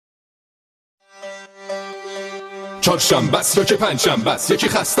چهارشنبه است یا که پنجشنبه است، یکی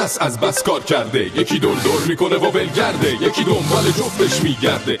خسته است از بس کار کرده، یکی دور دور میکنه و ولگرده، یکی دنبال جفتش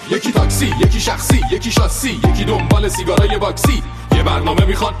میگرده، یکی تاکسی، یکی شخصی، یکی شاسی، یکی دنبال سیگارای باکسی. یه برنامه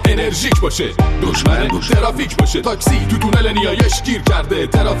میخوان انرژیک باشه، دشمن ترافیک باشه. تاکسی تو تونل نیایش گیر کرده،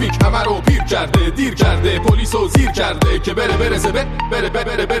 ترافیک همه رو پیر کرده، دیر کرده، پلیسو زیر کرده که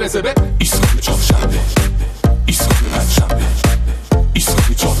برسه به ایستگاه چهارشنبه، ایستگاه پنجشنبه،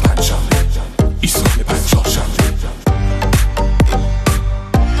 ایستگاه چهارشنبه، ایستگاه پنجشنبه.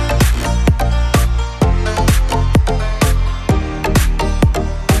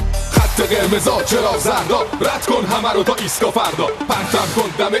 قرمزا چرا زردا، رد کن همه رو تا ایستگاه فردا. پرتم کن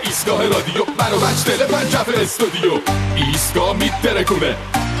دم ایستگاه رادیو، منو بچ دل پنجف استودیو. ایستگاه میترکونه،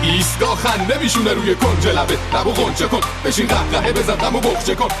 ایستگاه خنده میشونه روی کنج لبه. لبو غنچه کن، بشین قهقهه بزن غمو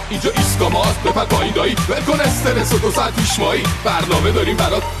بخچه کن. اینجا ایستگاه ماست، بپر پایین دایی، ول کن استرس و 2 ساعت پیش مایی. برنامه داریم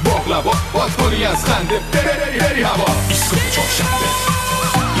برات باقلوا، باد کنی از خنده بری هوا. ایستگاه چهارشنبه،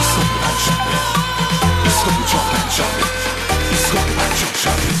 ایستگاه پنجشنبه، ایستگاه چهارشنبه، ایستگاه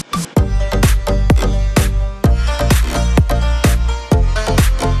پنجشنبه.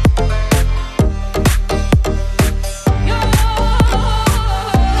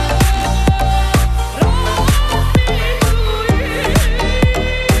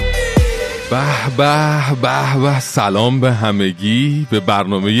 به سلام به همگی، به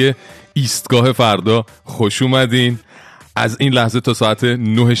برنامه ایستگاه فردا خوش اومدین. از این لحظه تا ساعت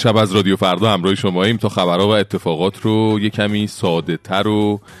 9 شب از رادیو فردا همراه شماییم تا خبرها و اتفاقات رو یه کمی ساده تر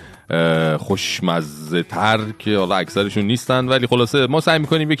و خوشمزه تر، که حالا اکثرشون نیستن ولی خلاصه ما سعی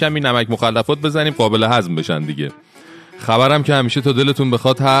میکنیم یه کمی نمک مخلفات بزنیم قابل هضم بشن دیگه. خبرم که همیشه تا دلتون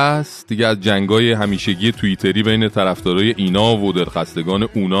بخواد هست دیگه، از جنگای همیشگی توییتری بین طرفدارای اینا و درخواستگان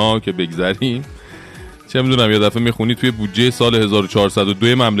اونا که بگذریم. چه میدونم یه دفعه میخونی توی بودجه سال 1402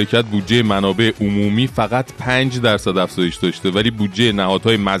 مملکت بودجه منابع عمومی فقط 5% افزایش داشته، ولی بودجه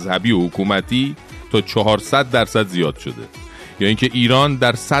نهادهای مذهبی و حکومتی تا 400% زیاد شده. یا اینکه ایران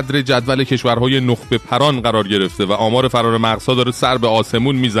در صدر جدول کشورهای نخبه پران قرار گرفته و آمار فرار مغزها داره سر به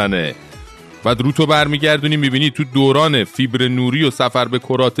آسمون میزنه. بعد رو تو برمیگردونی میبینی تو دوران فیبر نوری و سفر به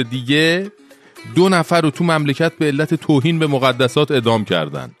کرات دیگه 2 نفر رو تو مملکت به علت توهین به مقدسات اعدام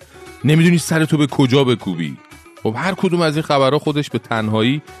کردن. نمیدونی سرتو به کجا بکوبی. خب هر کدوم از این خبرها خودش به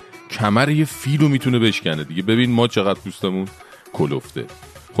تنهایی کمر یه فیلو میتونه بشکنه دیگه. ببین ما چقدر پوستمون کلفته.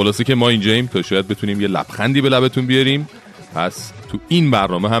 خلاصه که ما اینجاییم تا شاید بتونیم یه لبخندی به لبتون بیاریم. پس تو این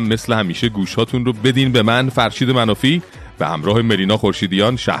برنامه هم مثل همیشه گوشاتون رو بدین به من، فرشید منافی، به همراه مرینا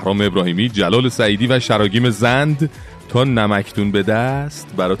خورشیدیان، شهرام ابراهیمی، جلال سعیدی و شراگیم زند تا نمکتون به دست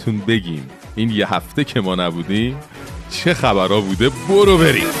براتون بگیم این یه هفته که ما نبودیم چه خبرها بوده. برو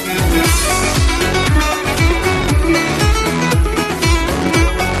بریم.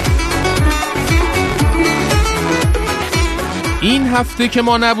 این هفته که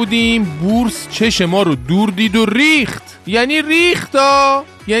ما نبودیم بورس چش ما رو دور دید و ریخت. یعنی ریخت ها،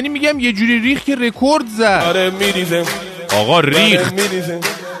 یعنی میگم یه جوری ریخت که رکورد زد. آره میریزه آقا ریخت،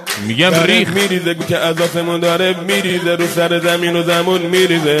 میگم ریخت میریزه که از آسمون داره میریزه، رو سر زمین و زمون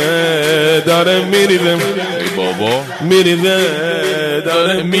میریزه، داره میریزه ای بابا میریزه،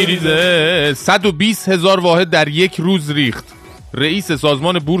 داره میریزه. 120,000 واحد در یک روز ریخت. رئیس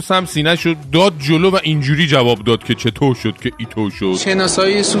سازمان بورس هم سینه شد داد جلو و اینجوری جواب داد که چطور شد که ایطور شد.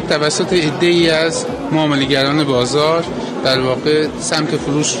 شناسایی سود توسط عده‌ای از معامله‌گران بازار در واقع سمت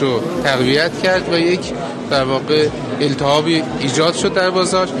فروش رو تقویت کرد و یک در واقع التهابی ایجاد شد در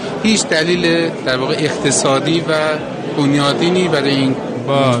بازار. هیچ دلیل در واقع اقتصادی و بنیادینی برای این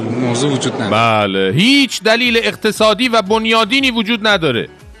موضوع وجود نداره. بله، هیچ دلیل اقتصادی و بنیادینی وجود نداره.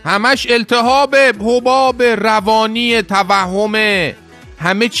 همش التهاب، حباب روانی، توهمه.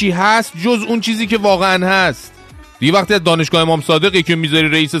 همه چی هست جز اون چیزی که واقعا هست. دیگه وقتی از دانشگاه امام صادقی که میذاری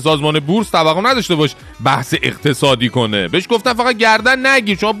رئیس سازمان بورس توقع نداشته باش بحث اقتصادی کنه. بهش گفتن فقط گردن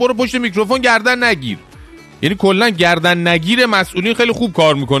نگیر، شما برو پشت میکروفون گردن نگیر. یعنی کلا گردن نگیر مسئولین خیلی خوب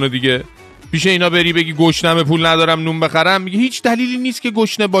کار میکنه دیگه. پیش اینا بری بگی گشنمه پول ندارم نون بخرم، میگه هیچ دلیلی نیست که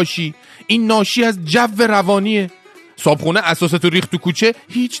گشنه باشی، این ناشی از جو روانیه. صابخونه اساستو ریخت تو کوچه،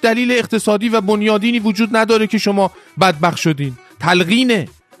 هیچ دلیل اقتصادی و بنیادینی وجود نداره که شما بدبخت شدین. تلقینه.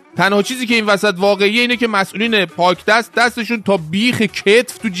 تنها چیزی که این وسط واقعیه اینه که مسئولین پاک دستشون تا بیخ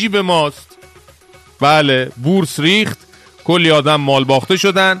کتف تو جیب ماست. بله، بورس ریخت، کلی آدم مال باخته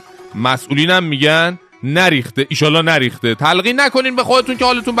شدن، مسئولینم میگن نریخته، ایشالله نریخته. تلقین نکنین به خودتون که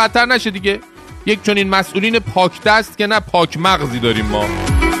حالتون بدتر نشه دیگه. یک چنین مسئولین پاک دست که نه پاک مغزی داریم ما.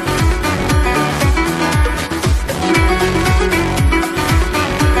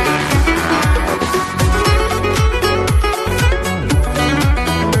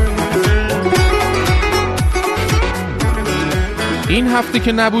 این هفته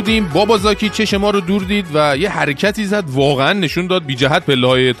که نبودیم بابا زاکی چش ما رو دور دید و یه حرکتی زد واقعا نشون داد بی جهت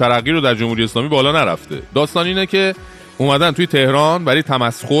پله‌های ترقی رو در جمهوری اسلامی بالا نرفته. داستان اینه که اومدن توی تهران برای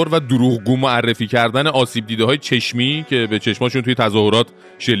تمسخر و دروغگو معرفی کردن آسیب دیده‌های چشمی که به چشماشون توی تظاهرات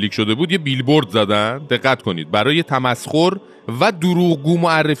شلیک شده بود یه بیلبورد زدن. دقت کنید، برای تمسخر و دروغگو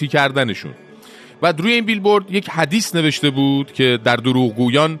معرفی کردنشون. و روی این بیلبورد یک حدیث نوشته بود که در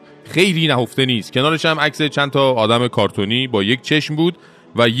دروغگویان خیلی نهفته نیست. کنارش هم عکس چند تا آدم کارتونی با یک چشم بود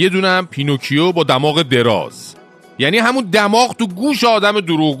و یه دونه هم پینوکیو با دماغ دراز، یعنی همون دماغ تو گوش آدم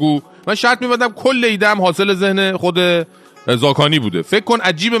دروغگو. من شرط می‌بندم کل ایده‌ام حاصل ذهن خود زاکانی بوده. فکر کن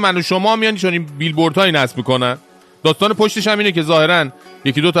عجیب من و شما میان چون این بیلبوردهای نصب میکنن. داستان پشتش هم اینه که ظاهراً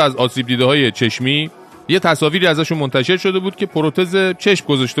یکی دو تا از آسیب دیده‌های چشمی یه تصاویری ازشون منتشر شده بود که پروتز چشم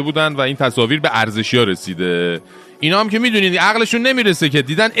گذاشته بودن و این تصاویر به ارزشی‌ها رسیده. اینا هم که میدونید عقلشون نمیرسه که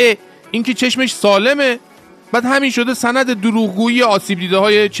دیدن این که چشمش سالمه، بعد همین شده سند دروغگویی آسیب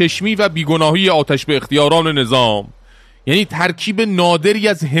دیده‌های چشمی و بیگناهی آتش به اختیاران نظام. یعنی ترکیب نادری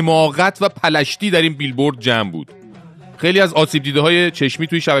از حماقت و پلشتی در این بیلبورد جمع بود. خیلی از آسیب دیده‌های چشمی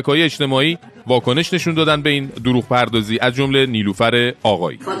توی شبکه‌های اجتماعی واکنش نشون دادن به این دروغ پردازی، از جمله نیلوفر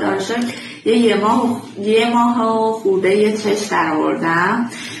آقایی. یه ماه خورده یه چش در آوردم،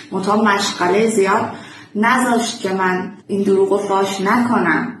 منتها مشغله زیاد نذاشت که من این دروغو فاش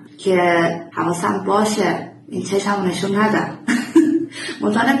نکنم که حواسم باشه این چشمو نشون ندم.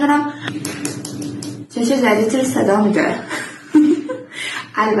 منتها نمیدونم چش جدید رو صدا میده.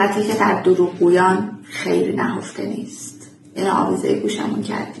 البته که در دروغگویان خیلی نهفته نیست، این آویزه گوشمون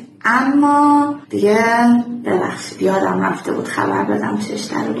کردیم، اما دیگه ببخشید یادم رفته بود خبر بدم چش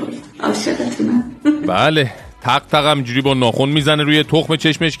در بود. عاشقتونم. بله، تق تق همجوری با ناخن میزنه روی تخم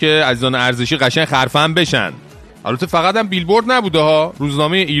چشمش که عزیزان ارزشی قشنگ خرفن بشن. البته فقط هم بیلبورد نبوده ها،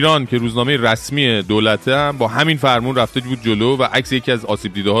 روزنامه ایران که روزنامه رسمی دولته هم با همین فرمون رفته بود جلو و عکس یکی از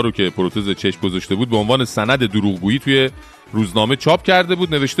آسیب دیده ها رو که پروتز چشم گذاشته بود به عنوان سند دروغگویی توی روزنامه چاپ کرده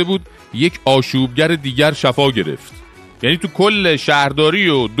بود. نوشته بود یک آشوبگر دیگر شفا گرفت. یعنی تو کل شهرداری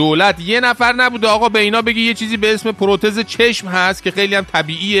و دولت یه نفر نبوده آقا به اینا بگی یه چیزی به اسم پروتز چشم هست که خیلی هم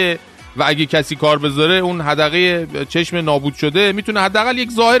طبیعیه و اگه کسی کار بذاره اون حدقه چشم نابود شده میتونه حداقل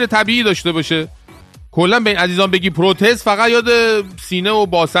یک ظاهر طبیعی داشته باشه. کلا به این عزیزان بگی پروتز فقط یاد سینه و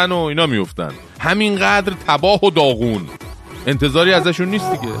باسن و اینا میافتن. همینقدر تباه و داغون، انتظاری ازشون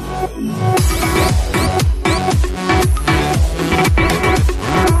نیست دیگه.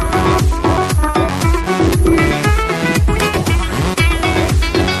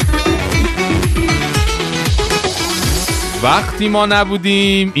 وقتی ما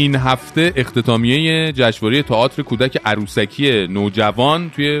نبودیم این هفته اختتامیه جشنواره تئاتر کودک عروسکی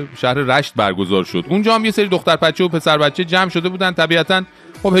نوجوان توی شهر رشت برگزار شد. اونجا هم یه سری دختر بچه و پسر بچه جمع شده بودن. طبیعتاً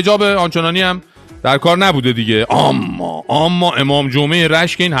خب حجاب آنچنانی هم در کار نبوده دیگه. اما امام جمعه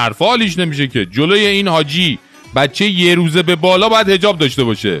رشت که این حرفا حالیش نمیشه که جلوی این حاجی بچه یه روزه به بالا باید حجاب داشته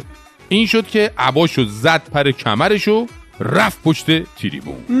باشه. این شد که عباشو زد پر کمرشو رفت پشت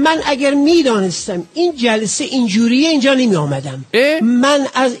تریبون. من اگر میدانستم این جلسه اینجوریه اینجا نمی آمدم. من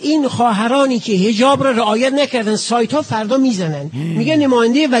از این خواهرانی که حجاب را رعایت نکردن سایت ها فردا میزنن. میگه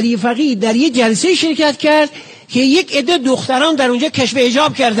نماینده ولی فقیه در یه جلسه شرکت کرد که یک عده دختران در اونجا کشف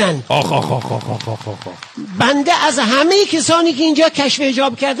حجاب کردن. بنده از همه کسانی که اینجا کشف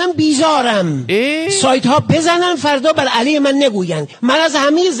حجاب کردن بیزارم. سایت ها بزنن فردا بر علیه من نگوین. من از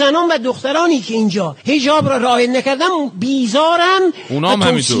همه زنان و دخترانی که اینجا حجاب را رعایت نکردن بیزارم و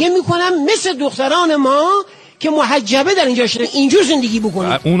توصیه میکنم مثل دختران ما که محجبه در اینجا شده اینجور زندگی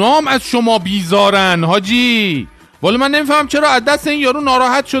بکنید. اونا هم از شما بیزارن حاجی. والا من نمیفهم چرا از دست این یارو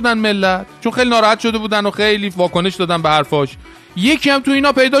ناراحت شدن ملت، چون خیلی ناراحت شده بودن و خیلی واکنش دادن به حرفاش. یکی هم تو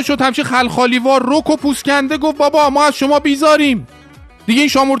اینا پیدا شد همچین خلخالیوار رک و پوسکنده گفت بابا ما از شما بیزاریم. دیگه این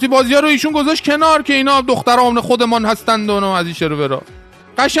شامورتی بازی ها رو ایشون گذاشت کنار که اینا دختران خودمان هستند و از این شروع برا.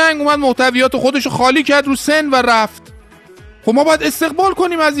 قشنگ اومد محتویات خودشو خالی کرد رو سن و رفت. خب ما باید استقبال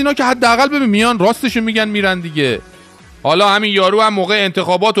کنیم از اینا که حداقل ببین میان راستشو میگن میرن دیگه. حالا همین یارو هم موقع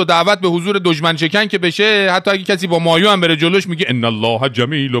انتخابات و دعوت به حضور دشمن شکن که بشه، حتی اگه کسی با مایو هم بره جلوش میگه ان الله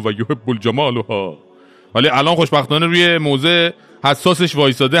جمیل و یحب الجمالها. ولی الان خوشبختانه روی موضع حساسش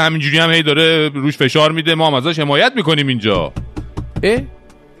وایساده، همینجوری هم هی داره روش فشار میده، ما هم ازش حمایت میکنیم اینجا.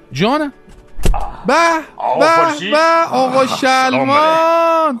 جانم آقا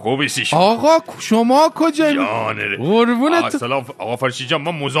شلمان خوبی آقا شما کجایی؟ قربونت. سلام آقا فرشی جان،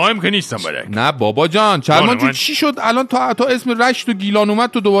 من مزاحم که نیستم برک. نه بابا جان چلمان جون چی شد الان تا اسم رشت و گیلان اومد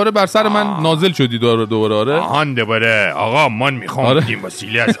تو دوباره بر سر من نازل شدی دوباره؟ آهان دوباره آقا من میخوام این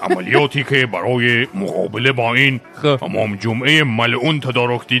وسیله از عملیاتی که برای مقابله با این امام جمعه ملعون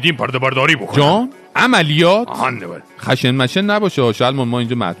تدارک دیدیم پرده برداری بکنم. جان عملیات آهنده بله. خشن مشن نباشه شلمان، ما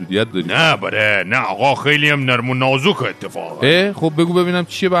اینجا محدودیت داریم. نه بله نه آقا، خیلی هم نرم و نازک اتفاقا. خب بگو ببینم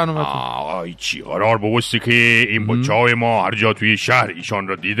چیه برنامه؟ آقا چی قرار بوسته که این بچه‌های ما هر جا توی شهر ایشان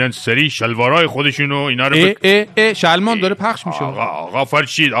را دیدن سری شلوارای خودشونو اینا رو شلمان داره پخش میشه. آقا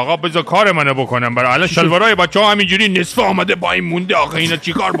فرشید آقا بذار کار منو بکنم برای الان شلوارای بچه‌ها همینجوری نصف آمده با این مونده. آقا اینا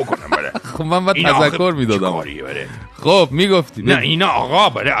چیکار بکنم برای؟ خب من باید تذکر میدادم. خب میگفتی نه اینا آقا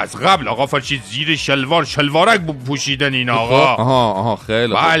برای از قبل آقا فرشید زیر شلوارک پوشیدن اینا آقا. آها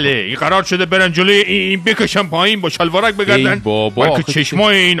خیلی بله این قرار شده برن جلوی این بکشن پایین با شلوارک بگردن بلکه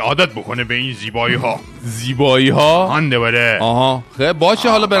چشمای این عادت بکنه به این زیبایی ها هنده بره. خیلی باشه.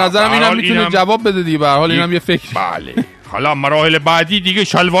 حالا به نظرم اینم میتونه جواب بده دیگه. به هر حال اینم یه فکر. بله حالا مراحل بعدی دیگه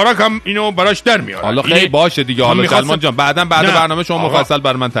شلوارک هم اینو براش در میاره. حالا خیلی باشه دیگه. حالا سلمان جان بعد برنامه شما مفصل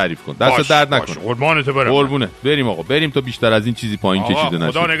بر من تعریف کن. دست درد نکن. قربانت برم. قربونه. بریم آقا بریم تو بیشتر از این چیزی پایین کشیده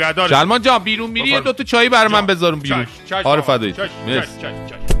نشه. خدا نگهدار. سلمان جان بیرون میری دو تا چای برای من بذارم بیرون. آره فدایی. مرسی.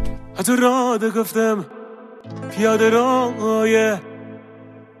 تو را گفتم پیاده روی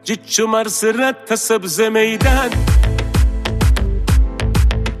جیچو مرسرت تسبز میدن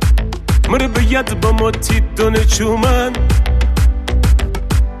مر بیاد با موتی دونه چومن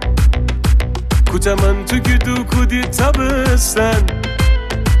کتمن تو گدو کدی تبستن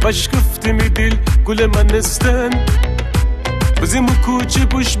باش گفتی می دیل گل من نستن بزیم کوچه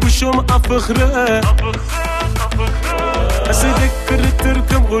بوشم افخره اسیدک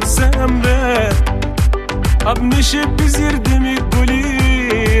ترکم غرزم ره اب نشه بزیر دمی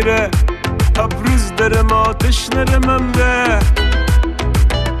گلیره اب روز درم آتش نرمم ره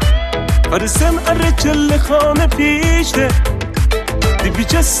فرسم اره چل خانه پیشته دی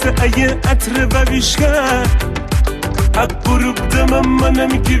بیچست ایه عطر و بیشکه حق بروب دمم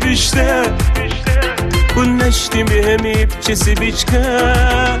منم کی بیشته کل نشتی مهمی بچسی بیچکه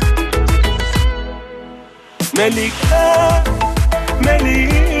ملیکه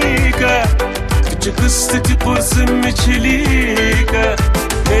کچه قصتی قرصم میچلیکه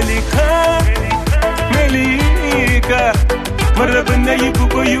ملیکه مرب نیبو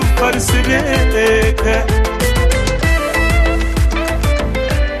بایو فرسبکه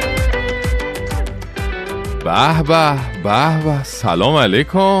به سلام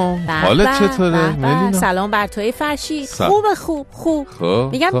علیکم. حالت چطوره ملینا؟ سلام بر توی فرشید. خوب.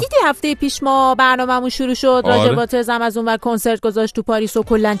 میگم دیدی هفته پیش ما برنامه‌مون شروع شد راجع با تزم از اونور کنسرت گذاشت تو پاریس و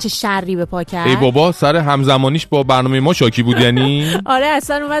کلا چه شری به پا کرد. ای بابا سر همزمانیش با برنامه ما شاکی بود یعنی. آره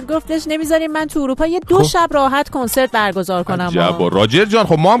اصلا اومد گفتش نمیذاریم من تو اروپا یه 2 شب راحت کنسرت برگزار کنم. عجب راجر جان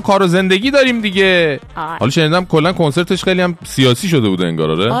خب ما هم کار و زندگی داریم دیگه. حالا شنیدم کلا کنسرتش خیلی هم سیاسی شده بود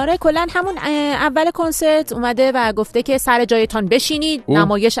انگار. آره کلا همون اول کنسرت اومده و گفته که سر جایتان بشینید.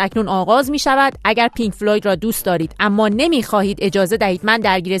 نمایش اکنون آغاز می شود. اگر پینک فلوید را دوست دارید اما نمی خواهید اجازه دهید من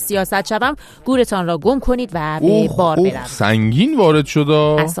درگیر سیاست شوم گورتان را گم کنید و به بار بروید. سنگین وارد شد.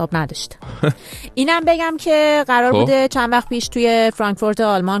 اعصاب نداشت. اینم بگم که قرار بوده چند وقت پیش توی فرانکفورت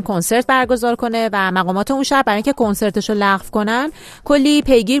آلمان کنسرت برگزار کنه و مقامات اون شهر برای اینکه کنسرتش رو لغو کنن کلی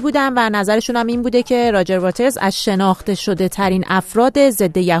پیگیر بودن و نظرشون هم این بوده که راجر واترز از شناخته شده ترین افراد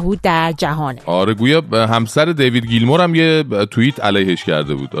ضد یهود در جهانه. آره گویا همسر دیوید گیلمور هم یه توییت علیهش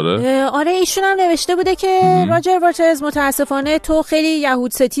کرده بود. آره ایشون هم نوشته بوده که راجر واترز متاسفانه تو خیلی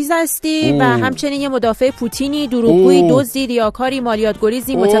یهود ستیز هستی و همچنین یه مدافع پوتینی، دروغگویی، دزدی، ریاکاری،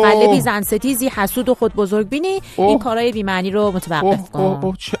 مالیات‌گریزی، متقلبی، زن ستیزی، حسود و خود بزرگبینی. این کارهای بی‌معنی رو متوقف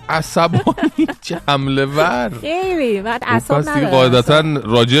کن. چه عصبانی، چه حمله ور. خیلی بعد اعصاب نداره. قاعدتاً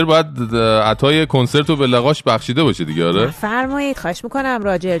راجر باید عطای کنسرت رو به لقاش بخشیده باشه دیگه. آره فرمایید خواهش می‌کنم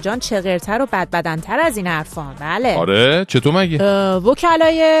راجر جان چغرتر و بدبدن‌تر از این حرفان. بله آره چطور مگه؟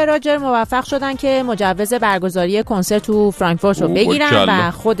 وکلای راجر موفق شدن که مجوز برگزاری کنسرت تو فرانکفورت رو بگیرن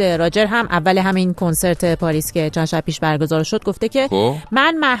و خود راجر هم اول همین کنسرت پاریس که چند شب پیش برگزار شد گفته که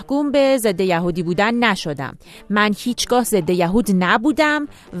من محکوم به ضد یهودی بودن نشدم. من هیچگاه ضد یهود نبودم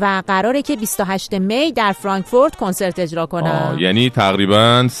و قراره که 28 می در فرانکفورت کنسرت اجرا کنم. یعنی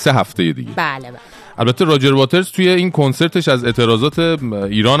تقریبا 3 هفته دیگه. بله. البته راجر واترز توی این کنسرتش از اعتراضات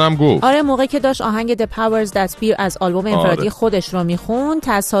ایران هم گفت. آره موقعی که داشت آهنگ The Powers That Be از آلبوم انفرادی خودش رو میخون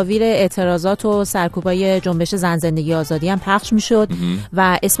تصاویر اعتراضات و سرکوبای جنبش زن زندگی آزادی هم پخش میشد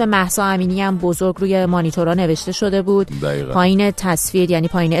و اسم مهسا امینی هم بزرگ روی مانیتورا نوشته شده بود. پایین تصویر یعنی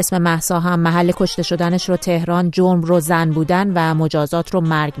پایین اسم مهسا هم محل کشته شدنش رو تهران، جرم رو زن بودن و مجازات رو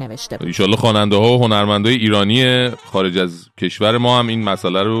مرگ نوشته بود. ان شاءالله خواننده ها و هنرمندای ایرانی خارج از کشور ما هم این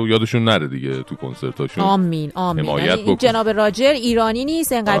مسئله رو یادشون نره دیگه تو کنسرتاشون. آمین. یعنی جناب راجر ایرانی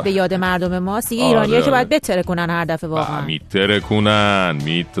نیست انقدر به یاد مردم ماست دیگه. ایرانی‌ها که باید بترکونن هر دفعه واقعا. میترکونن.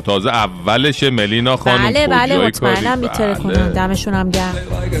 تازه اولشه ملینا خانم. بله مطمئنم میترکونن. دمشون هم گرم.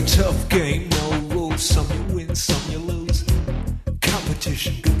 road. Some you win, some you lose.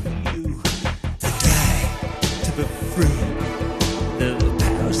 Competition good for you. The day to be free. The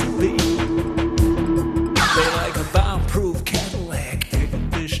powers that be. They like a bomb-proof Cadillac, air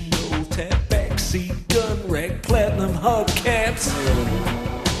conditioned old tap backseat, gun rack, platinum hubcaps.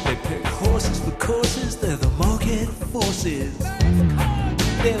 They pick horses for courses. They're the market forces.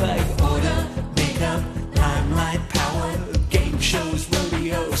 They like order, makeup, limelight, power, game shows,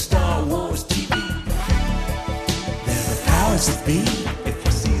 rodeo, Star Wars, TV. They're the powers that be. If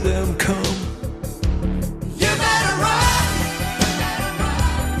you see them come, you better run.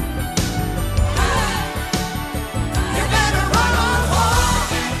 You better run on home.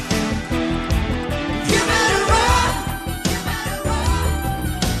 You better run. You better run.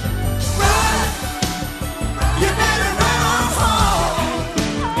 Run. You better run on home.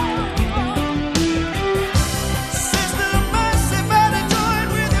 Sister Mercy, better join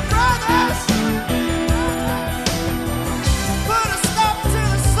with your brothers. Put a stop to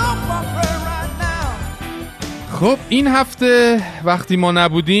the soap opera right now. خب این هفته وقتی ما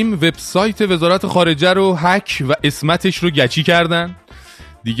نبودیم وبسایت وزارت خارجه رو هک و عصمتش رو گچی کردن.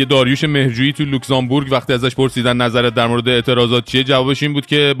 دیگه داریوش مهرجویی تو لوکزامبورگ وقتی ازش پرسیدن نظرت در مورد اعتراضات چیه، جوابش این بود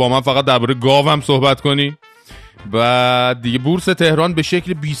که با من فقط درباره گاوم صحبت کنی. و دیگه بورس تهران به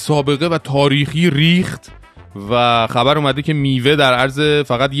شکل بی سابقه و تاریخی ریخت و خبر اومده که میوه در عرض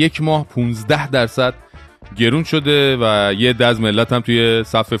فقط 1 ماه 15% گرون شده و یه عده از ملت هم توی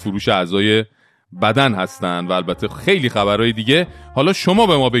صف فروش اعضای بدن هستن و البته خیلی خبرهای دیگه. حالا شما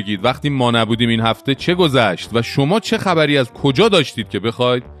به ما بگید وقتی ما نبودیم این هفته چه گذشت و شما چه خبری از کجا داشتید که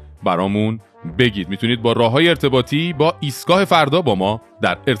بخواید برامون بگید. میتونید با راههای ارتباطی با ایستگاه فردا با ما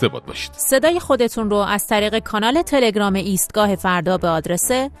در ارتباط باشید. صدای خودتون رو از طریق کانال تلگرام ایستگاه فردا به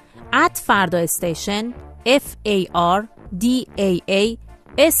آدرس @فردا_station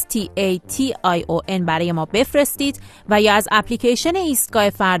FARDAASTATION برای ما بفرستید و یا از اپلیکیشن ایستگاه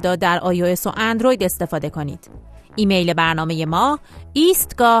فردا در iOS و اندروید استفاده کنید. ایمیل برنامه ما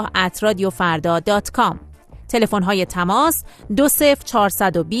eastgah@radiofarda.com. تلفن‌های تماس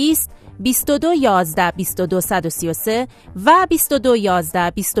 20420 2211 22133 و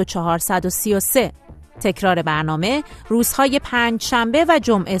 2211 24133. تکرار برنامه روزهای 5 شنبه و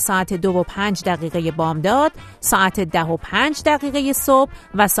جمعه ساعت 2:05 بامداد، ساعت 10:05 صبح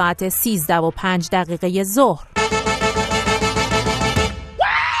و ساعت 13:05 ظهر.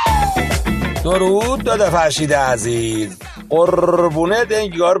 درود داده فرشید عزیز، قربونت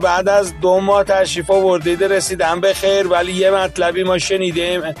انگار بعد از 2 ماه تشریف آوردید رسیدم به خیر، ولی یه مطلبی ما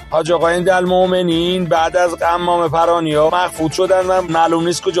شنیدیم حاج آقایان دلمؤمنین بعد از قمام پرانیا مخفوض شدن و معلوم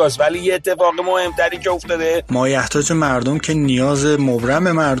نیست کجاست، ولی یه اتفاق مهمتری که افتاده، مایحتاج مردم که نیاز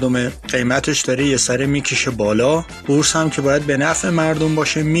مبرم مردمه، قیمتش داره یه سره میکشه بالا، بورس هم که باید به نفع مردم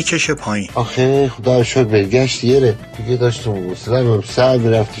باشه میکشه پایین. آخه خدا شکر برگشت یه دیگه داشتم وصلم سر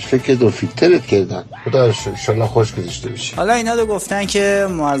میرفتش فکر دو فیلترت کردن، خدا شکر انشالله خوش گذشته بشه. حالا اینا رو گفتن که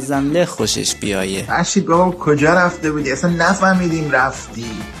معظم خوشش بیایه. فرشید بابا کجا رفته بودی؟ اصلا نفهمیدیم رفتی.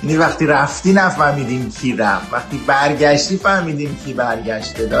 یعنی وقتی رفتی نفهمیدیم کی رفت، وقتی برگشتی فهمیدیم کی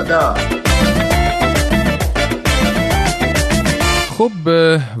برگشته دادا. خب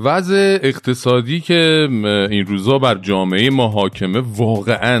وضع اقتصادی که این روزا بر جامعه ما حاکمه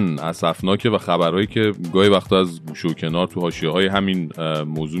واقعا اسفناکه و خبرهایی که گاهی وقتا از گوشه و کنار تو حاشیه‌های همین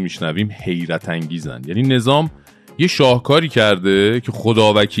موضوع میشنویم حیرت انگیزن. یعنی نظام یه شاهکاری کرده که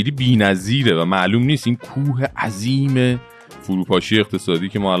خداوکیلی بی‌نظیره و معلوم نیست این کوه عظیم فروپاشی اقتصادی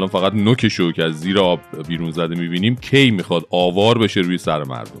که ما الان فقط نوکشو که از زیر آب بیرون زده میبینیم کی میخواد آوار بشه روی سر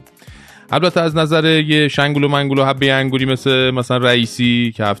مردم. البته از نظر یه شنگول و منگول و حبه انگوری مثلا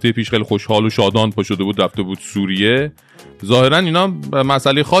رئیسی که هفته پیش خیلی خوشحال و شادان پا شده بود رفته بود سوریه، ظاهرا اینا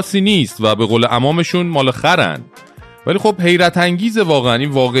مسئله خاصی نیست و به قول عمامشون مال خرن. ولی خب حیرت انگیزه واقعا این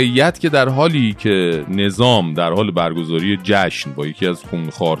واقعیت که در حالی که نظام در حال برگزاری جشن با یکی از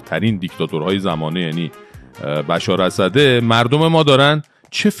خونخوارترین دیکتاتورهای زمانه یعنی بشار اسده، مردم ما دارن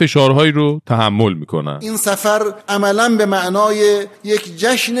چه فشارهایی رو تحمل میکنن. این سفر عملاً به معنای یک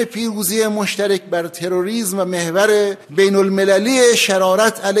جشن پیروزی مشترک بر تروریسم و محور بین المللی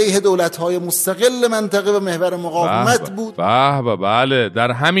شرارت علیه دولت‌های مستقل منطقه و محور مقاومت بود. بله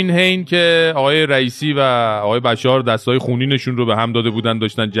در همین حین که آقای رئیسی و آقای بشار دستای خونینشون رو به هم داده بودن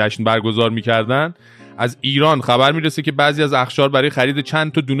داشتن جشن برگزار میکردن، از ایران خبر میرسه که بعضی از اخشار برای خرید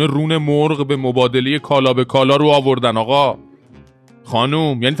چند تا دونه رون مرغ به مبادله کالا به کالا رو آوردن. آقا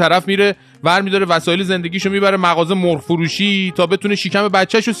خانوم، یعنی طرف میره ور میداره وسایل زندگیشو میبره مغازه مرغ فروشی تا بتونه شکم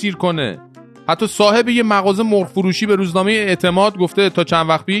بچه‌شو سیر کنه. حتی صاحب یه مغازه مرغ فروشی به روزنامه اعتماد گفته تا چند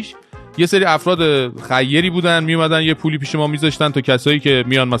وقت پیش یه سری افراد خیری بودن میومدن یه پولی پیش ما میذاشتن تا کسایی که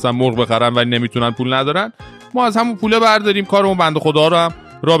میان مثلا مرغ بخرن ولی نمیتونن پول ندارن ما از همون پوله برداریم کارمون بنده خدا رو هم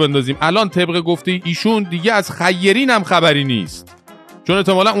راه بندازیم. الان طبق گفته ایشون دیگه از خیرین هم خبری نیست، چون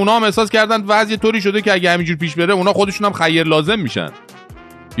احتمالاً اونا هم احساس کردن وضع طوری شده که اگه همینجور پیش بره اونا خودشون هم خیر لازم میشن.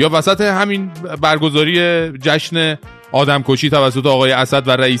 یا وسط همین برگزاری جشن آدمکشی توسط آقای اسد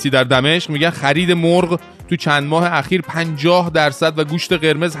و رئیسی در دمشق میگن خرید مرغ تو چند ماه اخیر 50% و گوشت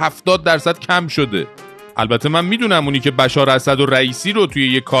قرمز 70% کم شده. البته من میدونم اونی که بشار اسد و رئیسی رو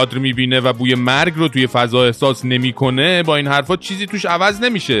توی یه کادر میبینه و بوی مرگ رو توی فضا احساس نمیکنه با این حرفا چیزی توش عوض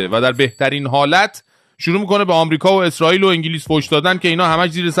نمیشه و در بهترین حالت شروع میکنه به آمریکا و اسرائیل و انگلیس فوش دادن که اینا همش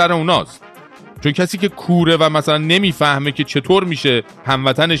زیر سر اوناست. چون کسی که کوره و مثلا نمیفهمه که چطور میشه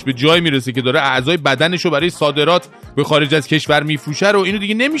هموطنش به جای میرسه که داره اعضای بدنشو برای صادرات به خارج از کشور میفروشه رو اینو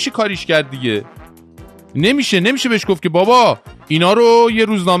دیگه نمیشه کاریش کرد دیگه. نمیشه بهش گفت که بابا اینا رو یه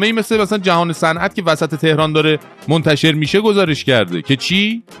روزنامه‌ای مثلا جهان صنعت که وسط تهران داره منتشر میشه گزارش کرده که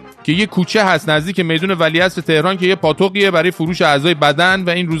چی؟ که یه کوچه هست نزدیک میدون ولیعصر تهران که یه پاتوقیه برای فروش اعضای بدن و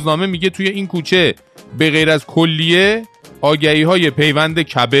این روزنامه میگه توی این کوچه به غیر از کلیه آگهی‌های پیوند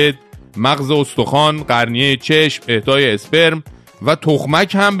کبد، مغز استخوان، قرنیه چشم، اهدای اسپرم و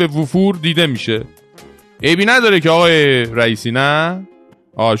تخمک هم به وفور دیده میشه. عیبی نداره که آقای رئیسی نه؟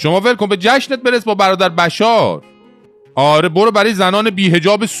 شما ول کن به جشنت برس با برادر بشار. آره برو برای زنان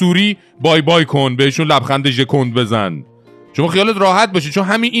بی‌حجاب سوری بای بای کن، بهشون لبخند ژکند بزن. شما خیالت راحت باشه چون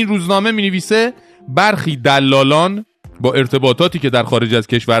همین این روزنامه مینویسه برخی دلالان با ارتباطاتی که در خارج از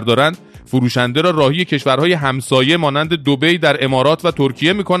کشور دارند فروشنده را راهی کشورهای همسایه مانند دبی در امارات و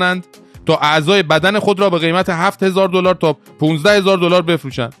ترکیه میکنند تا اعضای بدن خود را به قیمت $7,000 تا $15,000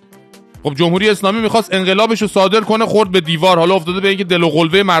 بفروشند. خب جمهوری اسلامی میخواست انقلابش رو صادر کنه خورد به دیوار، حالا افتاده به اینکه دل و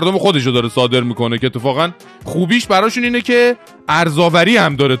قلبه مردم خودش رو داره صادر میکنه که اتفاقا خوبیش براشون اینه که ارزاوری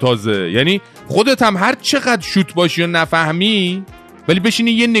هم داره تازه. یعنی خودت هم هر چقدر شوت باشی و نفهمی ولی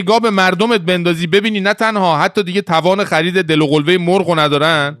بشینی یه نگاه به مردمت بندازی ببینی نه تنها حتی دیگه توان خرید دل و قلبه مرغ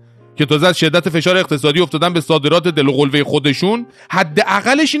ندارن که تازه از شدت فشار اقتصادی افتادن به صادرات دل و قلبه خودشون،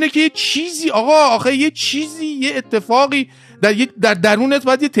 حداقلش اینه که یه چیزی آخه یه چیزی یه اتفاقی در درونت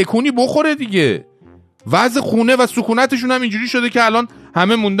باید یه تکونی بخوره دیگه. وضع خونه و سکونتشون هم اینجوری شده که الان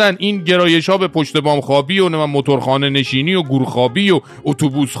همه موندن این گرایش‌ها به پشت بام خوابی و موتورخانه نشینی و گور خوابی و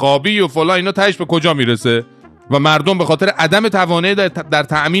اتوبوس خوابی و فلان، اینا تهش به کجا میرسه؟ و مردم به خاطر عدم توانایی در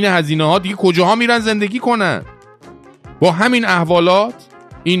تأمین هزینه‌ها دیگه کجاها میرن زندگی کنن؟ با همین احوالات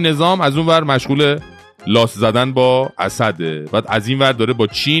این نظام از اون ور مشغول لاس زدن با اسده، بعد از این ور داره با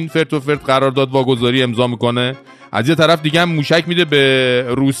چین فرت و فرت قرارداد واگذاری امضا میکنه، از یه طرف دیگه هم موشک میده به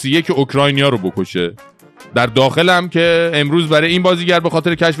روسیه که اوکراینیا رو بکشه. در داخل هم که امروز برای این بازیگر به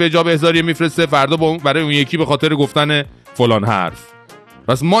خاطر کشف حجاب احضاری میفرسته، فردا برای اون یکی به خاطر گفتن فلان حرف.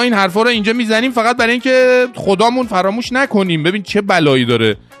 پس ما این حرفا رو اینجا میزنیم فقط برای اینکه خدامون فراموش نکنیم ببین چه بلایی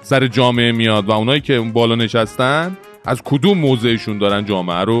داره سر جامعه میاد و اونایی که اون بالا نشستن از کدوم موضعشون دارن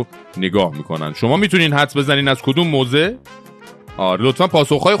جامعه رو نگاه میکنن. شما میتونین حدس بزنین از کدوم موضع؟ لطفا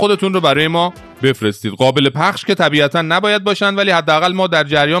پاسخهای خودتون رو برای ما بفرستید. قابل پخش که طبیعتا نباید باشن ولی حداقل ما در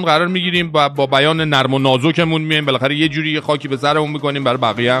جریان قرار میگیریم و با بیان نرم و نازکمون میایم بالاخره یه جوری خاکی به سرمون میکنیم برای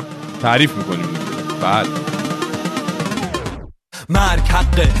بقیه هم تعریف میکنیم. بله مرگ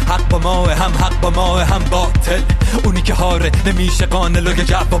حق با ما حق با ما هم باطل. اونی که هاره نمیشه قانل و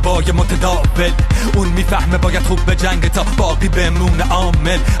جوابای متداول. اون میفهمه باید خوب به جنگ تا باقی بمونه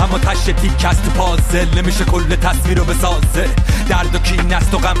عامل، اما تشه تیک است تو پازل نمیشه کل تصویر رو بسازه. درد و کین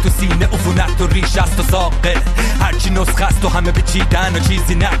است و غم تو سینه، عفونت و ریش است و ساقه. هرچی نسخه است و همه بچیدن و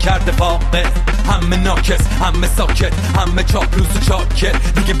چیزی نکرده فاقه. همه ناکس همه ساکت همه چاپلوس و چاکر،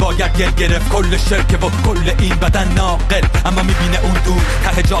 دیگه باید گل گرفت کل شرکه و کل این بدن ناقل. اما میبینه اون دور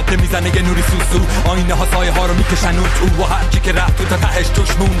ته جاده میزنه یه نوری سوسو، آینه ها سایه ها رو میکشن اون تو و هر کی که رفت تو تا تهش توش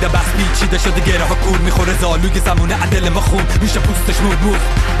مونده بس پیچیده شده گره ها کور میخوره زالوی زمونه عدل ما خون میشه پوستش مور.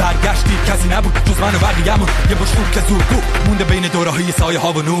 برگشتی کسی نبود جز من و بقیه‌مون، یه مش خوب که زور مونده بین دوره‌های سایه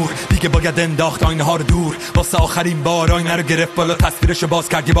ها و نور. دیگه باید انداخت آینه ها رو دور، واسه آخرین بار آینه رو گرفت بالا تصویرشو باز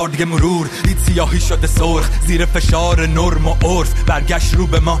کرد یه بار دیگه مرور. دید سیاهی شده سرخ زیر فشار نرم و عرف، برگشت رو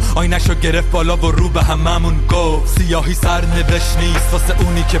به ما آینه‌شو گرفت بالا و رو به هممون گفت سیاهی سرنوشت نیست واسه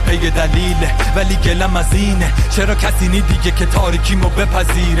اونی که پی دلیله، ولی گلم از اینه چرا کسی نی دیگه که تاریکیمو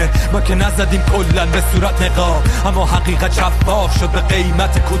بپذیره. ما که نزدیم کلن به صورت نقاب، اما حقیقت شفاف شد به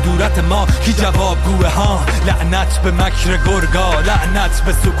قیمت کدورت ما. کی جوابگوه ها؟ لعنت به مکر گرگا، لعنت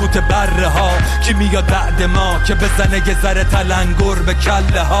به سکوت بره ها. کی میاد بعد ما که بزنه یه ذره تلنگر به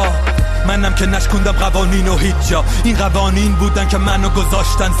کله ها؟ منم که نشکندم قوانین و هیچ جا، این قوانین بودن که منو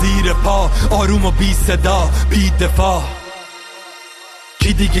گذاشتن زیر پا. آروم و بی صدا بی دفاع. کی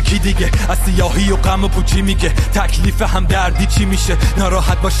کی دیگه از سیاهی و غم و پوچی میگه تکلیف هم دردی چی میشه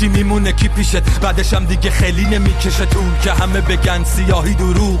ناراحت باشی میمونه کی پیشت بعدش هم دیگه خیلی نمیکشه طول که همه بگن سیاهی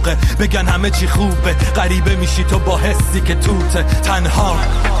دروغه بگن همه چی خوبه غریبه میشی تو با حسی که توته تنها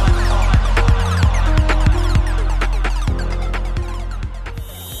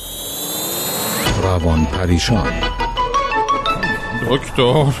روان پریشان.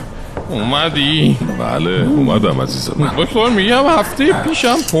 دکتر اومدی؟ بله اومدم عزیز من. دکتر میگم هفته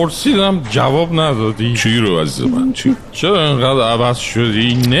پیشم پرسیدم جواب ندادی. چی رو عزیز من؟ چی؟ چرا اینقدر عوض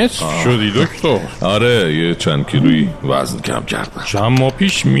شدی؟ نصف شدی دکتر. آره یه چند کیلویی وزن کم کردم. چند ماه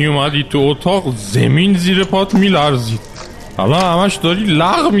پیش میومدی تو اتاق زمین زیر پات میلرزید. حالا همش داری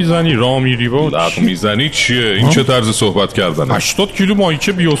لغ میزنی راه میری با لغ میزنی چیه؟ این چه طرز صحبت کردنه؟ 80 کیلو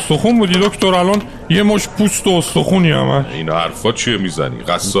ماهیچه بی استخون بودی دکتر الان یه مش پوست و استخونی همش. این حرفا چیه میزنی؟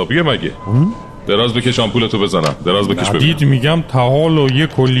 قصابیه مگه؟ دراز بکش آمپولتو بزنم. دراز بکش ببینم. دید میگم تحال و یه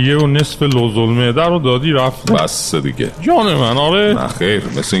کلیه و نصف لوزالمعده رو دادی رفت. بس دیگه جان من. آره نه خیر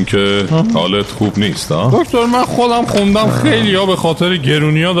مثل این که حالت خوب نیست ها. دکتر من خودم خوندم خیلی ها به خاطر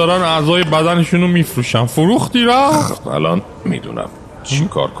گرونیا دارن اعضای بدنشونو میفروشن. فروختی رفت؟ الان میدونم چی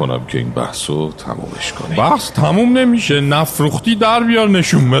کار کنم که این بحثو تمومش کنی. بحث تموم نمیشه. نفروختی در بیار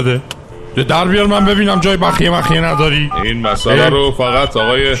نشون بده. در بیار من ببینم جای بخیه نداری. این مسئله رو فقط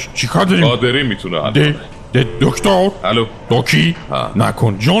آقای قادری میتونه حل کنه. دکتر الو دکی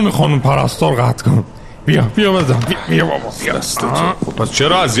نکن جان خانم پرستار قطع کن. بیا بزن بیا بابا دستتو. خب پس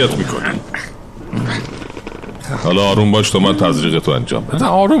چرا اذیت میکنی؟ حالا آروم باش تا من تزریق تو انجام بدم.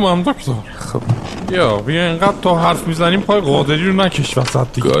 آرومم دکتر. خب بیا اینقدر تو حرف میزنیم پای قادری رو نکش وسط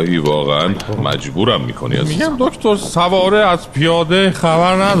دیگه. گاهی واقعا مجبورم میکنی میگم دکتر سواره از پیاده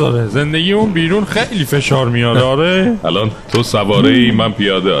خبر نداره. زندگی اون بیرون خیلی فشار میاره. آره الان تو سواره ای من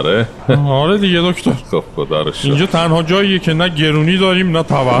پیاده. آره دیگه دکتر. خب خدا رو شکر اینجا تنها جاییه که نه گرونی داریم نه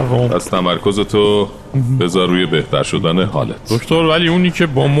تورم. پس تمرکزتو بذار روی بهتر شدن حالت دکتر. ولی اونی که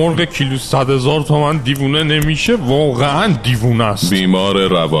با مرغ کیلو 100,000 تومان دیوونه نمیشه واقعا دیوونه است. بیمار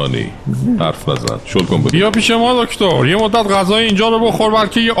روانی. حرف نزن. شل کن بیا پیش ما دکتر. یه مدت غذای اینجا رو بخور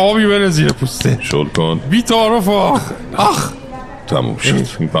بلکه یه آبی بره زیر پوسته. شل کن. بی تعارف. آخ تموم شد.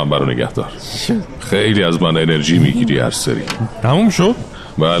 این پنبه رو نگه دار. خیلی از من انرژی میگیری هر سری. تموم شد؟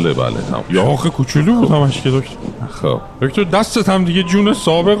 بله تموم. یا آخه کوچولو بود همش که دکتر. خب دکتر دستت هم دیگه جون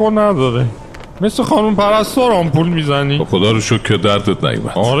سابقه نداره. مثل خانم پرستار آمپول میزنی. خدا رو شکر که دردت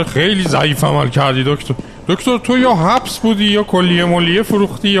نیومد. آره خیلی ضعیف عمل کردی دکتر تو یا حبس بودی یا کلیه ملیه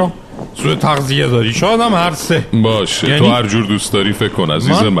فروختی یا سوء تغذیه داری. شاید هم هر سه باشه. یعنی تو هر جور دوست داری فکر کن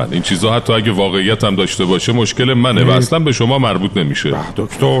عزیز من. این چیزا حتی اگه واقعیت هم داشته باشه مشکل منه و اصلا به شما مربوط نمیشه.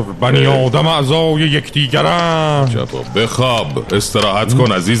 دکتر بنی آدم اعضای یکدیگرن. جواب بخواب استراحت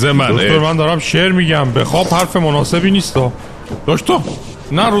کن عزیز من. دکتر من دارم شعر میگم. بخواب حرف مناسبی نیست دکتر.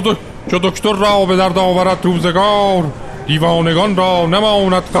 نه رو چو دکتر را به درد آورد روزگار دیوانگان را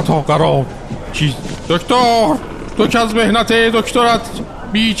نماند قطع قرار. چیز دکتر تو که از مهنت دکترت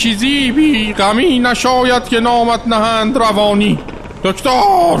بی چیزی بی غمی نشاید که نامت نهند روانی.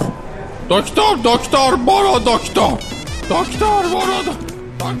 دکتر برو دکتر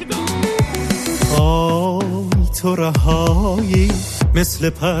تو رهایی مثل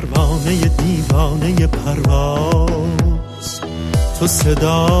پروانه دیوانه پرواز. تو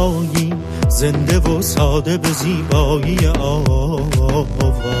صدایی زنده و ساده به زیبایی آواز.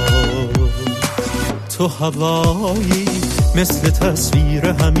 تو هوایی مثل تصویر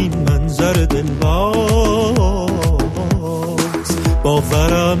همین منظر دلباز.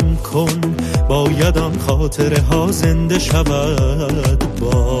 باورم کن باید آن خاطره ها زنده شود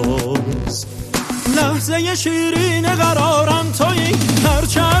باز. لحظه شیرین قرارم تویی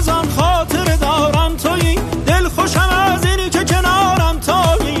هرچه از آن خاطره دارم تویی. دل خوشم از اینی که کنارم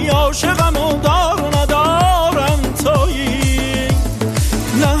تویی. عاشقم و دار و ندارم تویی.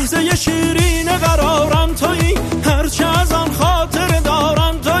 لحظه شیرین قرارم تویی هرچه از آن خاطره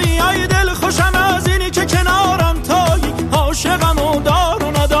دارم تویی. ای دل خوشم از اینی که کنارم تویی. عاشقم و دار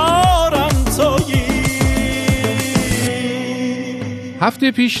و ندارم تویی.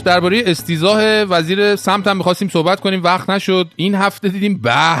 هفته پیش درباره استیضاح وزیر سمت هم می‌خواستیم صحبت کنیم وقت نشد. این هفته دیدیم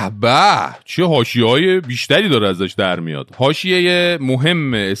به چه حاشیه‌های بیشتری داره ازش در میاد. حاشیه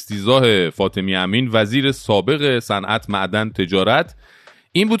مهم استیضاح فاطمی امین وزیر سابق صنعت معدن تجارت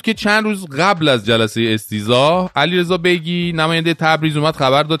این بود که چند روز قبل از جلسه استیضاح علیرضا بیگی نماینده تبریز اومد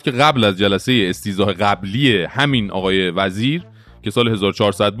خبر داد که قبل از جلسه استیضاح قبلی همین آقای وزیر که سال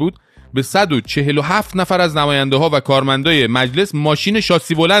 1400 بود به 147 نفر از نماینده ها و کارمندای مجلس ماشین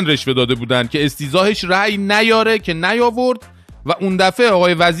شاسی بلند رشوه داده بودند که استیضاحش رأی نیاره که نیاورد و اون دفعه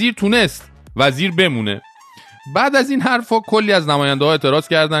آقای وزیر تونست وزیر بمونه. بعد از این حرفا کلی از نماینده‌ها اعتراض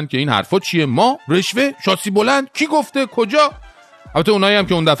کردن که این حرفا چیه؟ ما رشوه، شاسی بلند، کی گفته، کجا؟ البته اونایی هم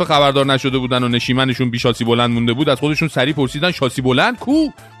که اون دفعه خبردار نشده بودن و نشیمنشون بی شاسی بلند مونده بود از خودشون سریع پرسیدن شاسی بلند کو؟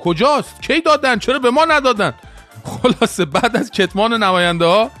 کجاست؟ کی دادن؟ چرا به ما ندادن؟ خلاصه بعد از کتمان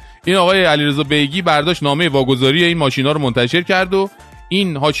نماینده‌ها این آقای علیرضا بیگی برداشت نامه واگذاری این ماشینا رو منتشر کرد و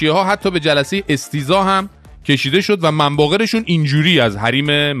این حاشیه‌ها حتی به جلسه استیضاح هم کشیده شد و منباغرشون اینجوری از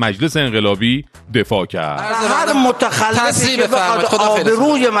حریم مجلس انقلابی دفاع کرد. هر متخلفی که بخواد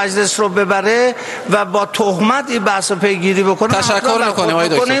آبروی مجلس رو ببره و با تهمت این بحث پیگیری بکنه تشکر می‌کنیم آقای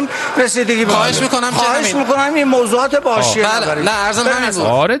دکتر. رسیدگی خواهش می‌کنم این موضوعات باشیه نبرید. نه عرضم همین بود.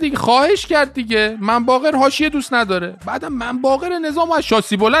 آره دیگه خواهش کرد دیگه. منباغر حاشیه دوست نداره. بعدم منباغر نظام از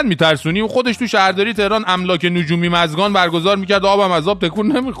شاسی بلند میترسونی و خودش تو شهرداری تهران املاک نجومی مزگان برگزار می‌کرد آبم از آب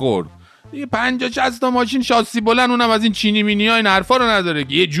تکون نمی‌خورد. دیگه 50-60 تا ماشین شاسی بلند اونم از این چینی مینی‌ها این حرفا رو نداره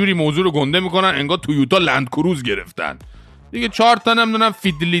که یه جوری موضوع رو گنده میکنن انگار تویوتا لند کروز گرفتن دیگه. 4 تا نمیدونم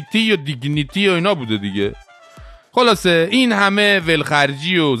فیدلیتی یا دیگنیتی و اینا بوده دیگه. خلاصه این همه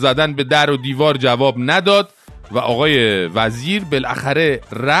ولخرجی و زدن به در و دیوار جواب نداد و آقای وزیر بالاخره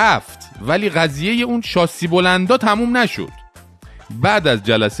رفت، ولی قضیه اون شاسی بلندا تموم نشد. بعد از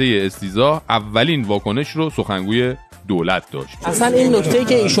جلسه استیضاح اولین واکنش رو سخنگوی دولت داشت. اصلا این نکته‌ای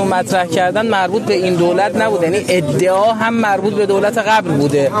که ایشون مطرح کردن مربوط به این دولت نبوده، یعنی ادعا هم مربوط به دولت قبل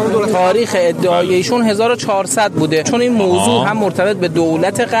بوده. تاریخ ادعای ایشون 1400 بوده، چون این موضوع هم مرتبط به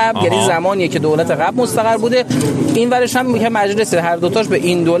دولت قبل یعنی زمانیه که دولت قبل مستقر بوده. این ورش هم میگه مجلس هر دوتاش به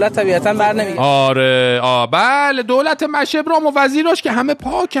این دولت طبیعتاً برنمیگه. آره بله دولت مشبرام و وزیراش که همه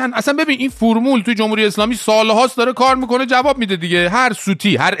پاکن. اصلا ببین این فرمول تو جمهوری اسلامی سالهاست داره کار میکنه، جواب میده دیگه. هر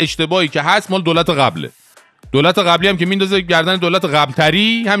سوتی هر اشتباهی که هست مال دولت قبله. دولت قبلی هم که میندازه گردن دولت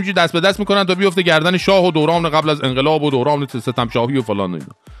قبلتری همینجوری دست به دست میکنن تا بیفته گردن شاه و دوران قبل از انقلاب و دوران ستم شاهی و فلان و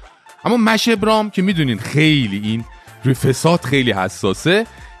اینا. اما مشبرام که میدونین خیلی این روی فساد خیلی حساسه،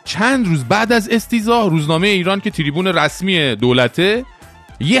 چند روز بعد از استیضاح روزنامه ایران که تریبون رسمی دولته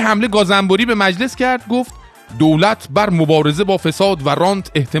یه حمله گازنبوری به مجلس کرد، گفت دولت بر مبارزه با فساد و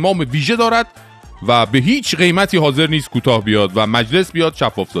رانت اهتمام ویژه دارد و به هیچ قیمتی حاضر نیست کوتاه بیاد و مجلس بیاد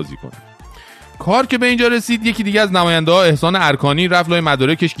شفاف سازی کنه. کار که به اینجا رسید یکی دیگه از نماینده‌ها احسان ارکانی رفت لای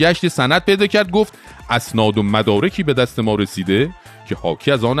مدارکش گشت سند پیدا کرد، گفت اسناد و مدارکی به دست ما رسیده که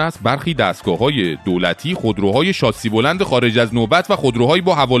حاکی از آن است برخی دستگاه‌های دولتی خودروهای شاسی بلند خارج از نوبت و خودروهایی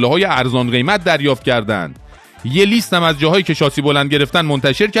با حواله‌های ارزان قیمت دریافت کردند. یه لیست هم از جاهایی که شاسی بلند گرفتن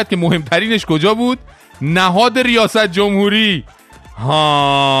منتشر کرد که مهمترینش کجا بود؟ نهاد ریاست جمهوری.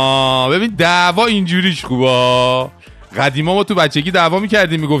 ببین دعوا اینجوریش خوبه. قدیما ما تو بچگی دعوا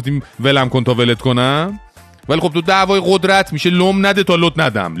میکردیم میگفتیم ولم کن تا ولت کنم، ولی خب تو دعوای قدرت میشه لم نده تا لط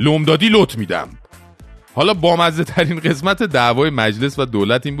ندم، لم دادی لط میدم. حالا بامزه ترین قسمت دعوای مجلس و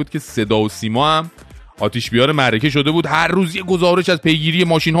دولت این بود که صدا و سیما هم آتش بیار معرکه شده بود. هر روز یه گزارش از پیگیری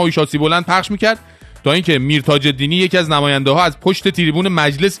ماشین‌های شاسی بلند پخش میکرد تا اینکه میرتاج الدینی یکی از نماینده‌ها از پشت تریبون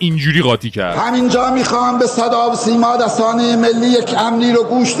مجلس اینجوری قاطی کرد: همینجا میخوام به صدا و سیما رسانه ملی یک امری رو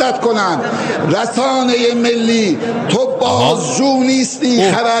گوشزد کنم. رسانه ملی تو بازجو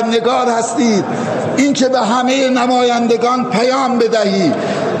نیستی، خبرنگار هستید. این که به همه نمایندگان پیام بدهی،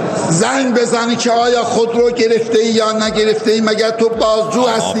 زنگ بزنی که آیا خودرو گرفته ای یا نگرفته ای، مگر تو بازجو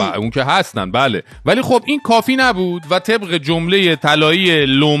هستی؟ اون که هستن بله، ولی خب این کافی نبود و طبق جمله طلایی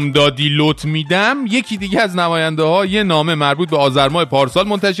لمدادی لط میدم یکی دیگه از نماینده ها یه نامه مربوط به آذر ماه پارسال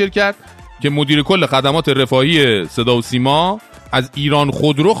منتشر کرد که مدیر کل خدمات رفاهی صدا و سیما از ایران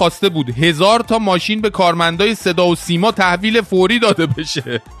خودرو خواسته بود 1000 تا ماشین به کارمندای صدا و سیما تحویل فوری داده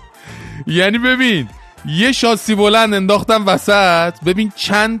بشه. یعنی ببین یه شاسی بلند انداختن وسط، ببین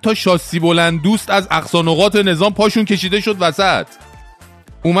چند تا شاسی بلند دوست از اقصا نقاط نظام پاشون کشیده شد وسط،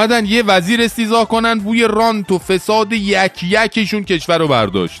 اومدن یه وزیر استیضاح کنن بوی رانت و فساد یکیشون کشور رو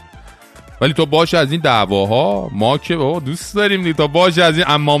برداشت. ولی تا باشه از این دعواها ما که دوست داریم دیگه، تا باشه از این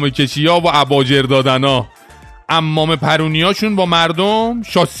عمام کشی‌ها و اباجر دادن‌ها، عمام پرونیاشون با مردم،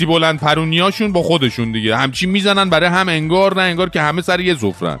 شاسی بلند پرونیاشون با خودشون دیگه همچین میزنن برای هم انگار نه انگار که همه سر یه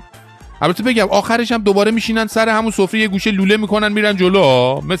سفرن. البته بگم آخرش هم دوباره میشینن سر همون سفره یه گوشه لوله میکنن میرن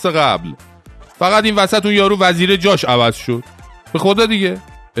جلو مثل قبل، فقط این وسط اون یارو وزیر جاش عوض شد به خدا دیگه.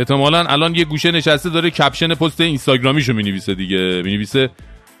 احتمالاً الان یه گوشه نشسته داره کپشن پست اینستاگرامیشو مینویسه دیگه، مینویسه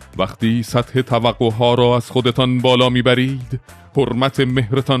وقتی سطح توقعها را از خودتان بالا میبرید حرمت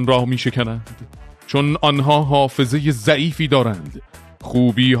مهرتان را میشکنند، چون آنها حافظه ضعیفی دارند،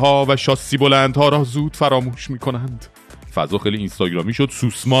 خوبی ها و شاسی بلندها را زود فراموش میکنند. فضا خیلی اینستاگرامی شد.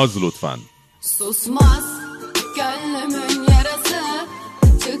 سوسماز لطفاً. Susmaz gönlümün yarası,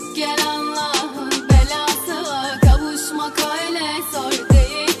 çık gel Allah'ın belası, kavuşmak öyle zor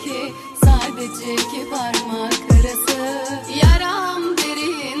değil ki, sadece iki parmak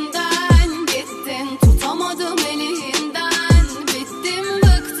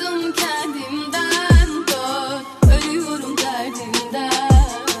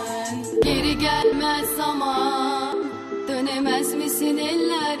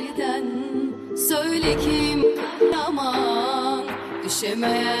Söylekim aman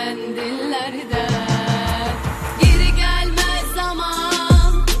düşemeyen dillerden Geri gelmez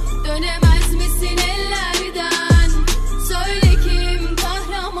zaman dönemez misin ellerden Söylekim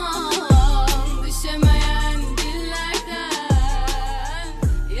kahraman düşemeyen dillerden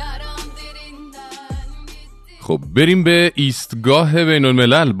Yaram derinden خب بریم به ایستگاه بین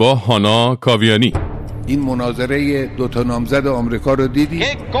الملل با هانا کاویانی. این مناظره دوتا نامزد آمریکا رو دیدی؟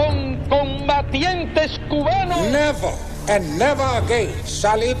 Never and never again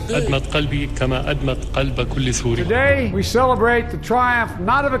shall it be. أدمت قلبي كما أدمت قلب كل سوري. Today we celebrate the triumph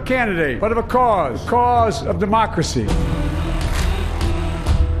not of a candidate but of a cause of democracy.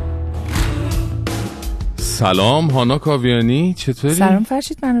 سلام هانا کاویانی، چطوری؟ سلام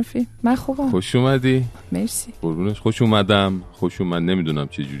فرشید منوفی، من خوبم. خوش اومدی. مرسی. قربونش. خوش اومدم. خوش اومد نمیدونم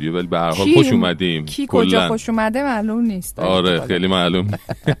چه جوریه ولی به هر حال خوش اومدیم. کی کجا خوش اومده معلوم نیست. آره خیلی معلوم.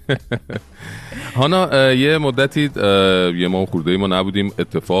 هانا یه مدتی یه ماه خورده ما نبودیم،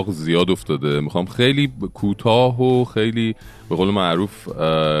 اتفاق زیاد افتاده. میخوام خیلی کوتاه و خیلی به قول معروف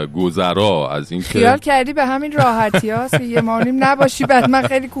گذرا از این خیال کردی به همین راحتی هاست که یه مانیم نباشی بعد من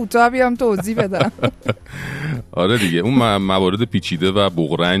خیلی کوتاه بیام توضیح بدم. آره دیگه اون موارد پیچیده و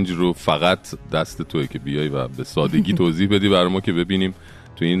بغرنج رو فقط دست توئه که بیای و به سادگی توضیح بدی برای ما که ببینیم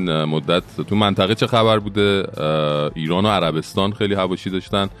تو این مدت تو منطقه چه خبر بوده. ایران و عربستان خیلی حواشی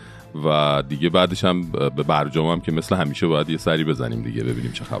داشتن و دیگه بعدش هم به برجام هم که مثل همیشه باید یه سری بزنیم دیگه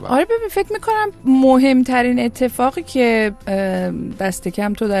ببینیم چه خبر. آره ببین فکر میکنم مهمترین اتفاقی که دست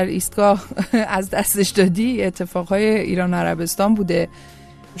کم تو در ایستگاه از دستش دادی اتفاقهای ایران عربستان بوده.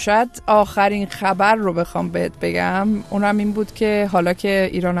 شاید آخرین خبر رو بخوام بهت بگم اونم این بود که حالا که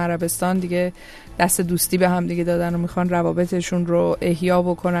ایران عربستان دیگه دست دوستی به هم دیگه دادن و میخوان روابطشون رو احیا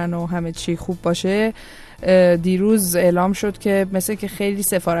بکنن و همه چی خوب باشه، دیروز اعلام شد که مثل که خیلی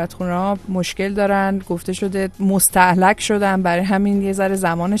سفارتخونه‌ها مشکل دارن، گفته شده مستهلک شدن، برای همین یه ذره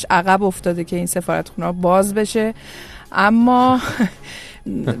زمانش عقب افتاده که این سفارتخونه‌ها باز بشه. اما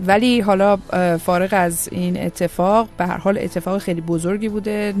ولی حالا فارغ از این اتفاق به هر حال اتفاق خیلی بزرگی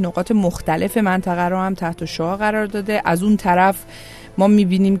بوده، نقاط مختلف منطقه رو هم تحت شعاع قرار داده. از اون طرف ما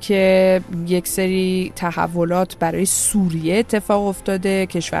میبینیم که یک سری تحولات برای سوریه اتفاق افتاده.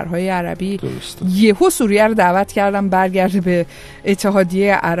 کشورهای عربی یهو سوریه رو دعوت کردن برگرده به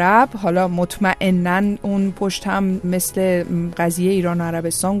اتحادیه عرب. حالا مطمئناً اون پشت هم مثل قضیه ایران و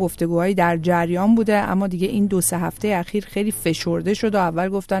عربستان گفتگوهایی در جریان بوده، اما دیگه این 2-3 هفته اخیر خیلی فشرده شد و اول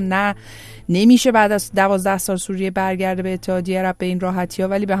گفتن نه نمیشه بعد از 12 سال سوریه برگرده به اتحادیه عرب به این راحتی ها،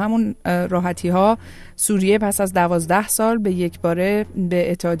 ولی به همون راحتی ها سوریه پس از 12 سال به یک باره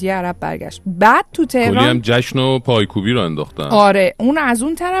به اتحادیه عرب برگشت. بعد تو تهران کلی هم جشن و پایکوبی رو انداختن. آره اون از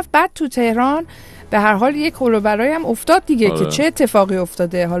اون طرف. بعد تو تهران به هر حال یک هولوبرایی هم افتاد دیگه. که چه اتفاقی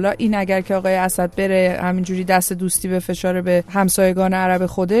افتاده. حالا این اگر که آقای اسد بره همینجوری دست دوستی به فشار به همسایگان عرب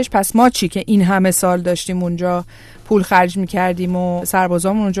خودش، پس ما چی که این همه سال داشتیم اونجا پول خرج می‌کردیم و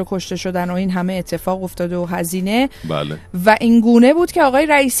سربازامون اونجا کشته شدن و این همه اتفاق افتاده و هزینه. بله. و این گونه بود که آقای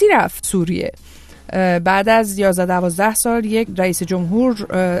رئیسی رفت سوریه. بعد از 11-12 سال یک رئیس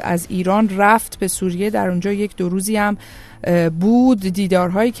جمهور از ایران رفت به سوریه، در اونجا 1-2 روزی هم بود،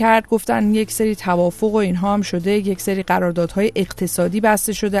 دیدارهایی کرد، گفتن یک سری توافق و اینها هم شده، یک سری قراردادهای اقتصادی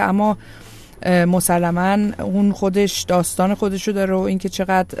بسته شده، اما مسلماً اون خودش داستان خودشو داره و اینکه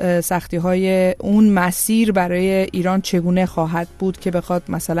چقدر سختی‌های اون مسیر برای ایران چگونه خواهد بود که بخواد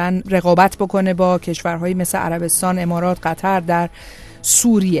مثلا رقابت بکنه با کشورهایی مثل عربستان، امارات، قطر در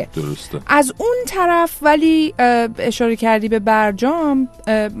سوریه. درسته. از اون طرف ولی اشاره کردی به برجام،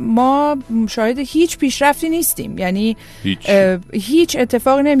 ما شاهد هیچ پیشرفتی نیستیم، یعنی هیچ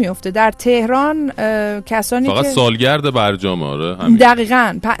اتفاقی نمیفته در تهران. کسانی فقط که سالگرد برجام. آره همین.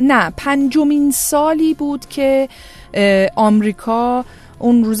 دقیقاً نه 5مین سالی بود که آمریکا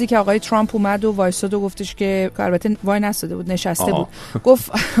اون روزی که آقای ترامپ اومد و وایساد و گفتش که البته وای نستاده بود، نشسته بود،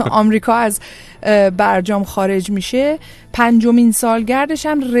 گفت آمریکا از برجام خارج میشه، 5مین سالگردش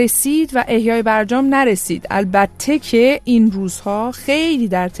هم رسید و احیای برجام نرسید. البته که این روزها خیلی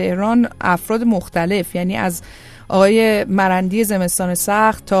در تهران افراد مختلف، یعنی از آقای مرندی زمستان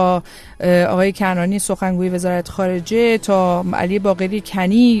سخت تا آقای کنانی سخنگوی وزارت خارجه تا علی باقری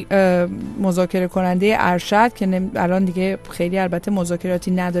کنی مذاکره کننده ارشد که الان دیگه خیلی البته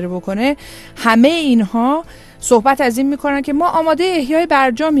مذاکراتی نداره بکنه، همه اینها صحبت از این میکنن که ما آماده احیای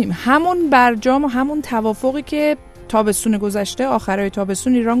برجامیم، همون برجام و همون توافقی که تابستون گذشته، آخرای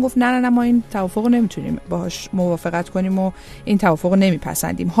تابستون، ایران گفت نه ما این توافق رو نمیتونیم باهاش موافقت کنیم و این توافق رو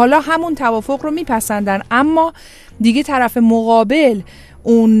نمیپسندیم. حالا همون توافق رو میپسندن، اما دیگه طرف مقابل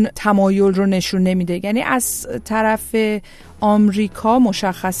اون تمایل رو نشون نمیده. یعنی از طرف آمریکا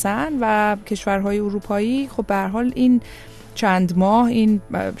مشخصاً و کشورهای اروپایی خب به هر حال این چند ماه، این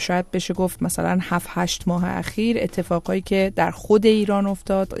شاید بشه گفت مثلا 7-8 ماه اخیر، اتفاقایی که در خود ایران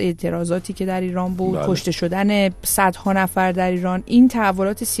افتاد، اعتراضاتی که در ایران بود، کشته شدن صدها نفر در ایران، این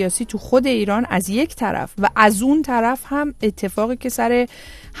تحولات سیاسی تو خود ایران از یک طرف و از اون طرف هم اتفاقی که سر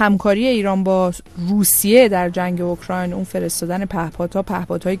همکاری ایران با روسیه در جنگ اوکراین، اون فرستادن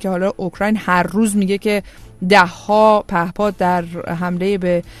پهپادهایی که حالا اوکراین هر روز میگه که 10 پهپاد در حمله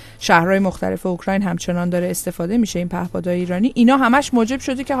به شهرهای مختلف اوکراین همچنان داره استفاده میشه، این پهپادهای ایرانی، اینا همش موجب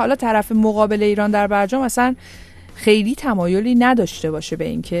شده که حالا طرف مقابل ایران در برجام مثلا خیلی تمایلی نداشته باشه به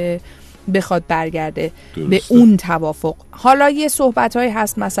این که بخواد برگرده به اون توافق. حالا یه صحبت‌هایی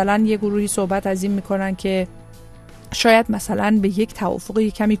هست، مثلا یه گروهی صحبت از این میکنن که شاید مثلا به یک توافق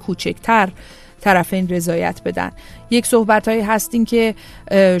یک کمی کوچکتر طرفین رضایت بدن. یک صحبتایی هستین که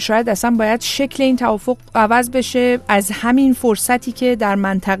شاید اصلا باید شکل این توافق عوض بشه، از همین فرصتی که در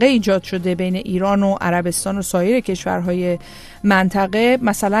منطقه ایجاد شده بین ایران و عربستان و سایر کشورهای منطقه،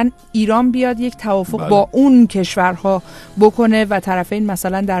 مثلا ایران بیاد یک توافق با اون کشورها بکنه و طرفین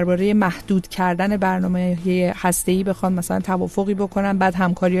مثلا درباره محدود کردن برنامه هسته‌ای بخوان مثلا توافقی بکنن، بعد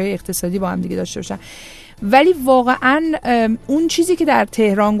همکاری‌های اقتصادی با هم دیگه داشته باشن. ولی واقعا اون چیزی که در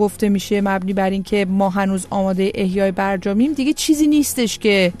تهران گفته میشه مبنی بر این که ما هنوز آماده احیای برجامیم، دیگه چیزی نیستش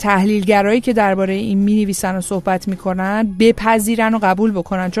که تحلیلگرایی که درباره این مینویسن و صحبت میکنن بپذیرن و قبول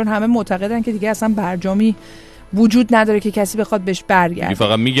بکنن، چون همه معتقدن که دیگه اصلا برجامی وجود نداره که کسی بخواد بهش برگرده.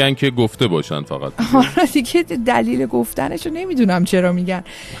 فقط میگن که گفته باشن فقط. آره دیگه دلیل گفتنشو نمیدونم چرا میگن،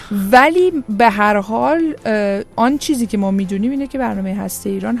 ولی به هر حال آن چیزی که ما میدونیم اینه که برنامه هسته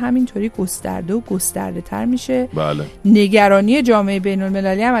ایران همینطوری گسترده و گسترده تر میشه. بله. نگرانی جامعه بین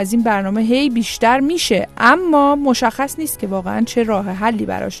المللی هم از این برنامه هی بیشتر میشه، اما مشخص نیست که واقعا چه راه حلی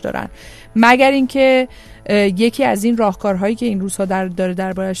براش دارن، مگر اینکه یکی از این راهکارهایی که این روزها داره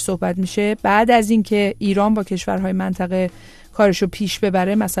دربارش صحبت میشه، بعد از اینکه ایران با کشورهای منطقه کارشو پیش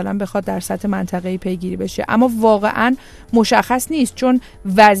ببره، مثلا بخواد در سطح منطقه‌ای پیگیری بشه، اما واقعا مشخص نیست، چون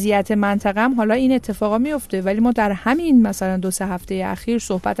وضعیت منطقه هم حالا این اتفاقا میفته، ولی ما در همین مثلا 2-3 هفته اخیر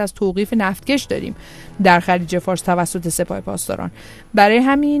صحبت از توقیف نفتکش داریم در خلیج فارس توسط سپاه پاسداران. برای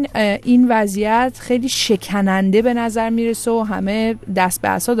همین این وضعیت خیلی شکننده به نظر میرسه و همه دست به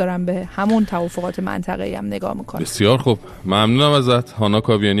عصا دارن به همون توافقات منطقه‌ای هم نگاه میکنن. بسیار خوب، ممنونم ازت هانا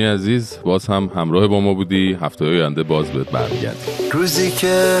کاویانی عزیز، باز هم همراه با ما بودی. هفته آینده باز بهت برمیگردیم. روزی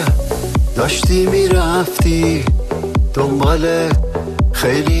که داشتی میرفتی دنبال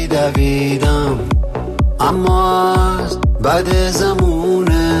خیلی دویدم، اما از بعد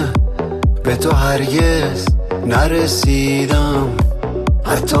زمونه به تو هرگز نرسیدم،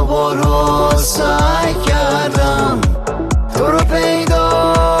 حتی بارها سعی کردم تو رو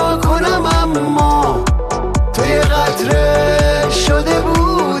پیدا کنم، اما تو یه قطره شده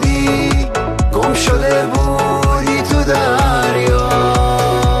بودی، گم شده بودی تو دریا.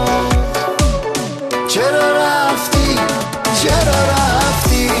 چرا رفتی؟ چرا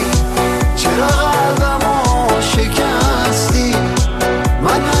رفتی؟ چرا قلبمو شکستی؟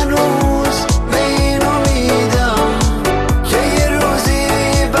 من هنوز به این امیدم که یه روزی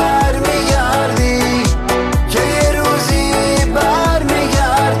برمیگردی، که یه روزی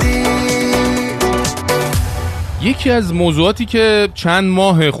برمیگردی. یکی از موضوعاتی که چند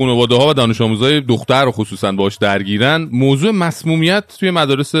ماه خانواده‌ها و دانش آموزای دختر و خصوصا باش درگیرن، موضوع مسمومیت توی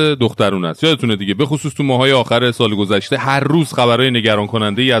مدارس دخترون است. یادتونه دیگه، به خصوص تو ماهای آخر سال گذشته هر روز خبرهای نگران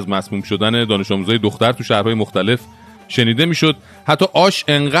کننده ای از مسموم شدن دانش آموزای دختر تو شهرهای مختلف شنیده میشد. حتی آش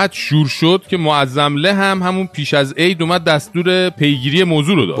انقدر شور شد که معظمله هم همون پیش از عید اومد دستور پیگیری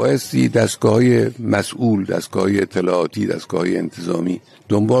موضوع رو داد. بایستی دستگاه‌های مسئول، دستگاه‌های اطلاعاتی، دستگاه‌های انتظامی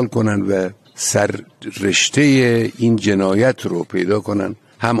دنبال کنن و سر رشته این جنایت رو پیدا کنن،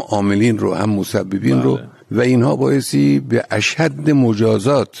 هم عاملین رو هم مسببین رو، و اینها بایستی به اشد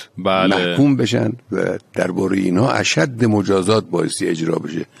مجازات محکوم بشن و درباره اینها اشد مجازات بایستی اجرا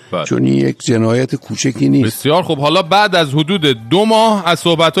بشه، چون این یک جنایت کوچکی نیست. بسیار خوب. حالا بعد از حدود 2 ماه از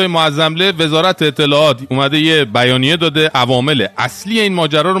صحبت‌های معظمله، وزارت اطلاعات اومده یه بیانیه داده، عوامل اصلی این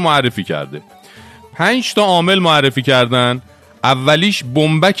ماجرا رو معرفی کرده. 5 تا عامل معرفی کردن. اولیش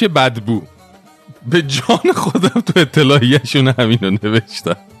بمبک بدبو. به جان خودم تو اطلاعیه‌شون همینو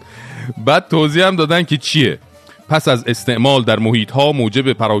نوشتن. بعد توضیح هم دادن که چیه. پس از استعمال در محیط‌ها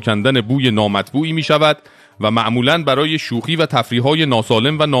موجب پراکندن بوی نامطبوعی می شود و معمولاً برای شوخی و تفریح‌های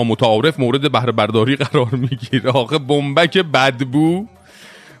ناسالم و نامتعارف مورد بهره برداری قرار میگیره. آخه بمبک بدبو.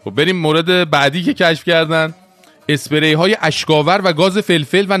 خب بریم مورد بعدی که کشف کردن. اسپری های اشکاور و گاز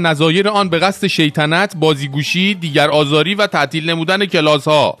فلفل و نظایر آن به قصد شیطنت، بازیگوشی، دیگر آزاری و تعطیل نمودن کلاس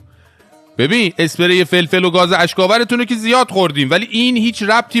ها. ببین اسپری فلفل و گاز اشکاورتونه که زیاد خوردیم، ولی این هیچ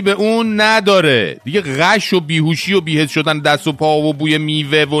ربطی به اون نداره دیگه. غش و بیهوشی و بی‌حس شدن دست و پا و بوی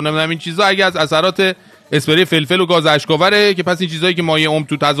میوه و نمیدونم این چیزا اگه از اثرات اسپری فلفل و گاز اشکاوره که پس این چیزایی که ما یه عمر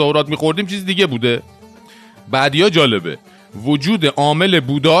تو تظاهرات می‌خوردیم چیز دیگه بوده. بعدیا جالبه. وجود عامل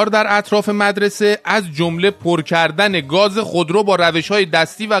بودار در اطراف مدرسه از جمله پر کردن گاز خودرو با روش‌های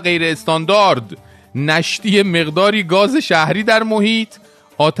دستی و غیر استاندارد، نشتی مقداری گاز شهری در محیط،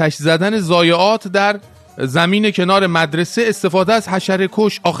 آتش زدن ضایعات در زمین کنار مدرسه، استفاده از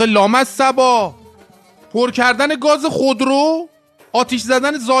حشره‌کش. آخه لامصبا پر کردن گاز خودرو، آتش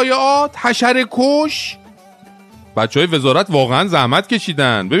زدن ضایعات، حشره‌کش. بچهای وزارت واقعا زحمت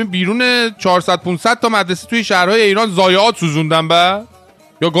کشیدن. ببین بیرون 400-500 تا مدرسه توی شهرهای ایران ضایعات سوزوندن بعد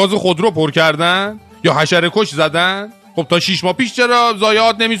یا گاز خودرو پر کردن یا حشره‌کش زدن. خب تا 6 ماه پیش چرا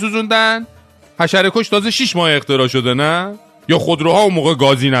ضایعات نمی‌سوزوندن؟ حشره‌کش تازه 6 ماه اختراع شده نه؟ یا خودروها اون موقع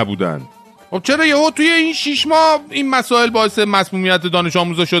گازی نبودن. خب چرا یهو توی این 6 ماه این مسائل باعث مسمومیت دانش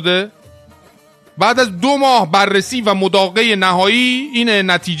آموزا شده؟ بعد از 2 ماه بررسی و مداقه نهایی این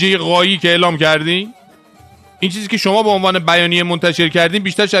نتیجه غایی که اعلام کردین. این چیزی که شما به عنوان بیانیه منتشر کردین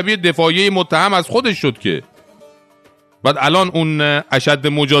بیشتر شبیه دفاعیه متهم از خودش شد که. بعد الان اون اشد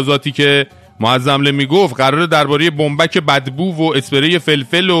مجازاتی که معظمله میگفت قراره درباره بمبک بدبو و اسپری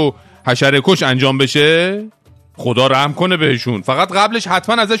فلفل و حشره‌کش انجام بشه. خدا رحم کنه بهشون. فقط قبلش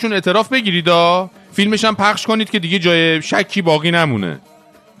حتما ازشون اعتراف بگیرید فیلمش هم پخش کنید که دیگه جای شکی باقی نمونه.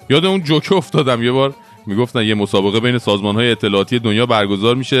 یاد اون جوک افتادم. یه بار میگفتن یه مسابقه بین سازمان‌های اطلاعاتی دنیا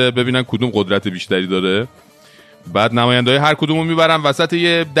برگزار میشه ببینن کدوم قدرت بیشتری داره. بعد نماینده‌های هر کدومو میبرن وسط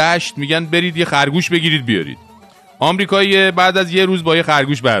یه دشت، میگن برید یه خرگوش بگیرید بیارید. آمریکایی بعد از یه روز با یه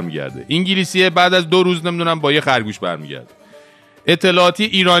خرگوش برمیگرده. انگلیسی بعد از 2 روز نمیدونم با یه خرگوش برمیگرده. اطلاعاتی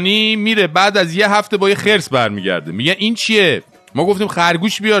ایرانی میره بعد از یه هفته با یه خرس برمیگرده. میگن این چیه؟ ما گفتیم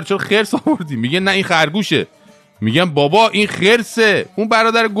خرگوش بیار، چرا خرس آوردی؟ میگه نه این خرگوشه. میگن بابا این خرسه. اون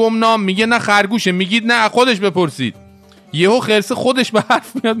برادر گمنام میگه نه خرگوشه. میگید نه خودش بپرسید. یهو خرس خودش به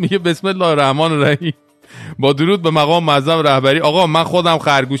حرف میاد میگه بسم الله الرحمن الرحیم. با درود به مقام معظم رهبری آقا من خودم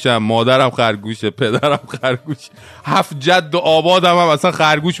خرگوشم، مادرم خرگوشه، پدرم خرگوش، 7 جد و آبادم هم اصلا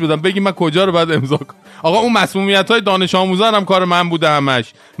خرگوش بودم. بگی من کجا رو باید امضا کنم؟ آقا اون مسمومیت‌های دانش آموزان هم کار من بوده همش.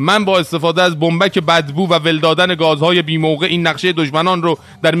 من با استفاده از بمبک بدبو و ول دادن گازهای بی موقع این نقشه دشمنان رو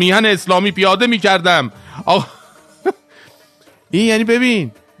در میهن اسلامی پیاده می‌کردم. آقا این یعنی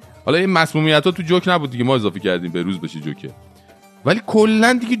ببین حالا این مسمومیت‌ها تو جوک نبود دیگه، ما اضافه کردیم به روز بشه جوکه. ولی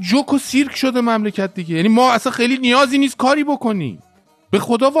کلا دیگه جوک و سیرک شده مملکت دیگه. یعنی ما اصلا خیلی نیازی نیست کاری بکنیم. به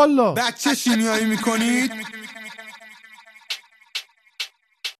خدا والا. بچه شیمیایی میکنید؟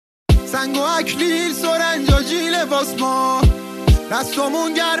 سنگ و اکلیل سرنجاجی لباس ما،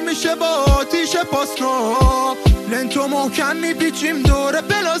 دستمون گرم میشه با آتیش پاسنا، لنتو محکم میپیچیم دور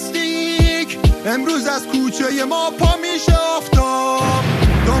پلاستیک، امروز از کوچه ما پا میشه آفتاب،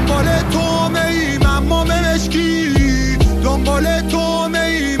 دنبال تومه‌ایم اما مشکی، دنبال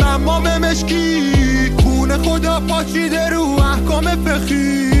تومه‌ایم اما مشکی، خون خدا پاچیده رو احکام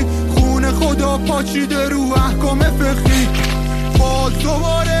فقهی، خون خدا پاچیده رو احکام فقهی، باز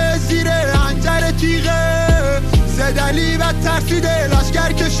دوباره زیر انجر تیغه، زدلی و ترسیده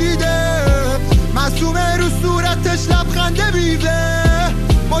لشگر کشیده، معصوم رو صورتش لبخنده بیوه،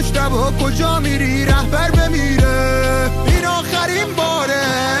 مجتبی کجا میری رهبر بمیره، این آخرین باره،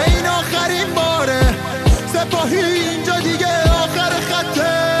 این آخرین باره، سپاهی اینجا دیگه آخر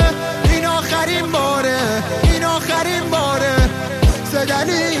خطه، این آخرین باره، این آخرین باره،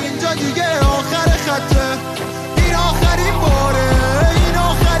 زدلی اینجا دیگه آخر خطه، این آخرین باره، این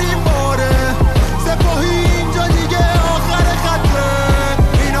آخرین باره، سپاهی اینجا دیگه آخر خطه،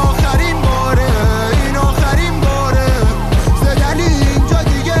 این آخرین باره، این آخرین باره، زدلی اینجا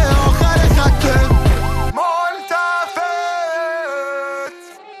دیگه آخر خطه. ملتفت.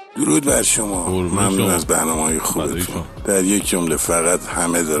 درود بر شما، ممنون از برنامه‌های خوبتون. در یک جمله فقط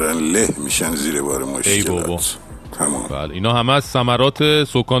همه دارن له میشن زیر بار مشکلات. تمام. بله اینا همه از ثمرات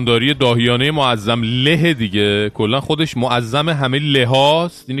سکانداری داهیانه معظم له دیگه. کلا خودش معظم همه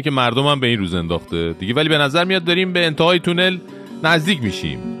لهاست. اینه که مردم هم به این روز انداخته دیگه. ولی به نظر میاد داریم به انتهای تونل نزدیک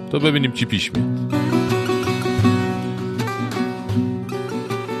میشیم تا ببینیم چی پیش میاد.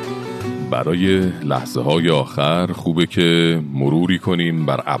 برای لحظه های آخر خوبه که مروری کنیم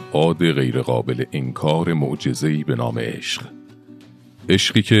بر ابعاد غیر قابل انکار معجزه‌ای به نام عشق.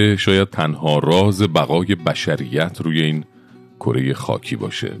 عشقی که شاید تنها راز بقای بشریت روی این کره خاکی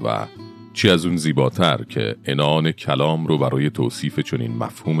باشه و چی از اون زیباتر که عنان کلام رو برای توصیف چنین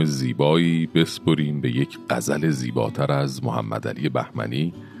مفهوم زیبایی بسپریم به یک غزل زیباتر از محمد علی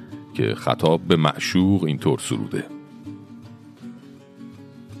بهمنی که خطاب به معشوق اینطور سروده: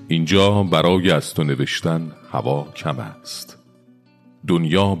 اینجا برای از تو نوشتن هوا کم است،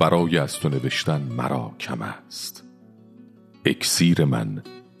 دنیا برای از تو نوشتن مرا کم است. اکسیر من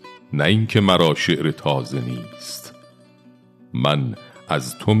نه این که مرا شعر تازه نیست، من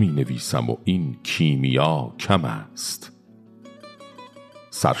از تو می نویسم و این کیمیا کم است.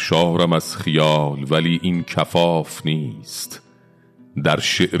 سرشارم از خیال ولی این کفاف نیست، در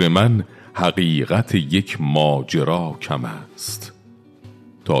شعر من حقیقت یک ماجرا کم است.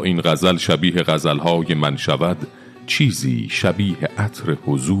 تا این غزل شبیه غزلهای من شود، چیزی شبیه عطر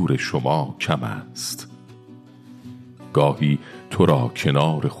حضور شما کم است. گاهی تو را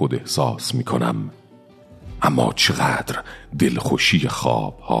کنار خود احساس می کنم، اما چقدر دلخوشی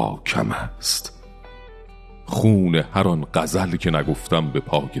خوابها کم است. خون هر آن غزل که نگفتم به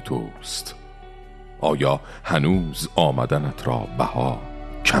پای توست، آیا هنوز آمدنت را بها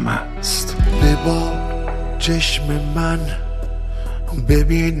کم است؟ ببار چشم من،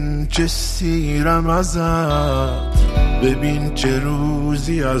 ببین چه سیرم ازت، ببین چه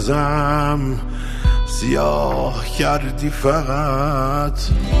روزی ازم سیاه کردی فقط.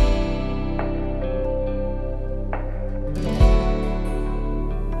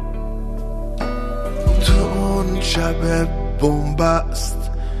 تو اون شب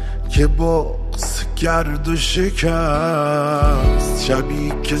بنبست که بغض کرد و شکست،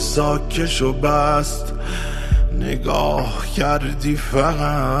 شبی که ساکش و بست نگاه کردی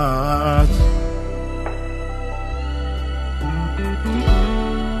فقط.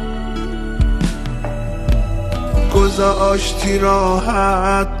 گذاشتی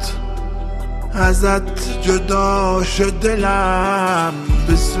راحت ازت جدا شد دلم،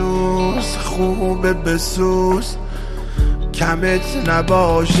 بسوز خوبه بسوز کمت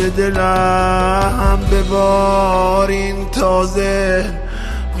نباشه دلم. ببار این تازه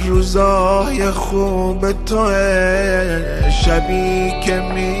روزای خوب توه، شبی که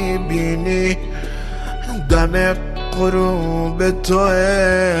میبینی دم غروب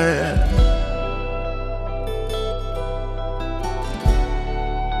توه.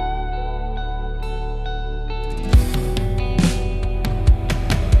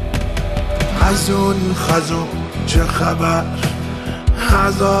 از اون خزون چه خبر،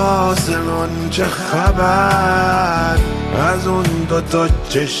 از آسمون چه خبر، از اون دوتا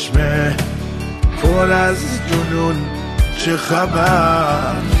چشمه پر از جنون چه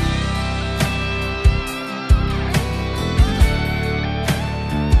خبر.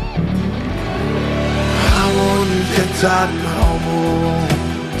 همون که تنها بود،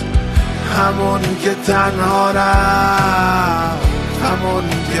 همون که تنها رفت، همون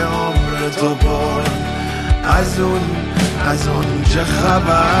که عمر تو برد، از اون چه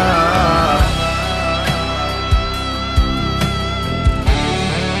خبر.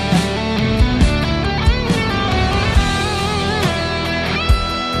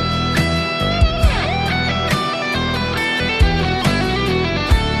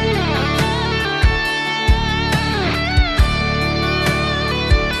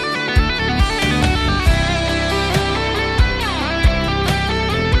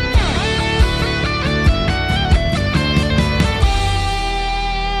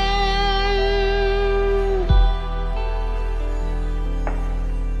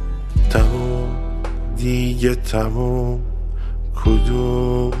 دیگه تموم،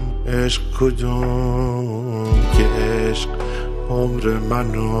 کدوم عشق کدوم که عشق عمر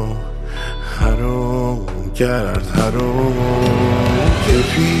منو حرام کرد، حرام که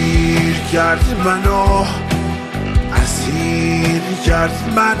پیر کرد منو، اسیر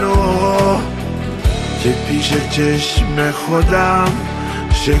کرد منو، که پیش چشم خودم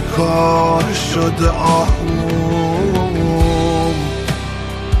شکار شد آهوم،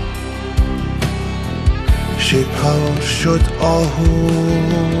 شکار شد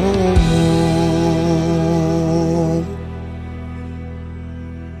آهوم.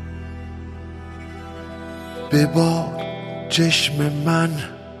 ببار چشم من،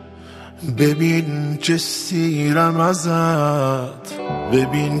 ببین چه سیرم ازت،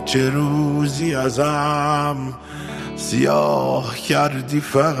 ببین چه روزی ازم سیاه کردی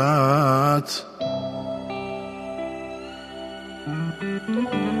فقط.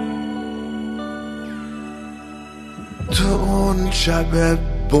 تو اون شب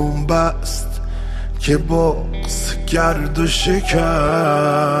بنبست که بغض کرد و شکست،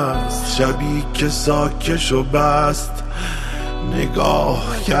 شبی که ساکش و بست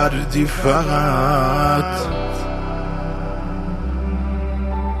نگاه کردی فقط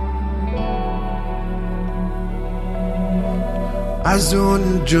از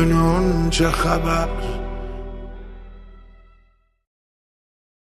اون جنون چه خبر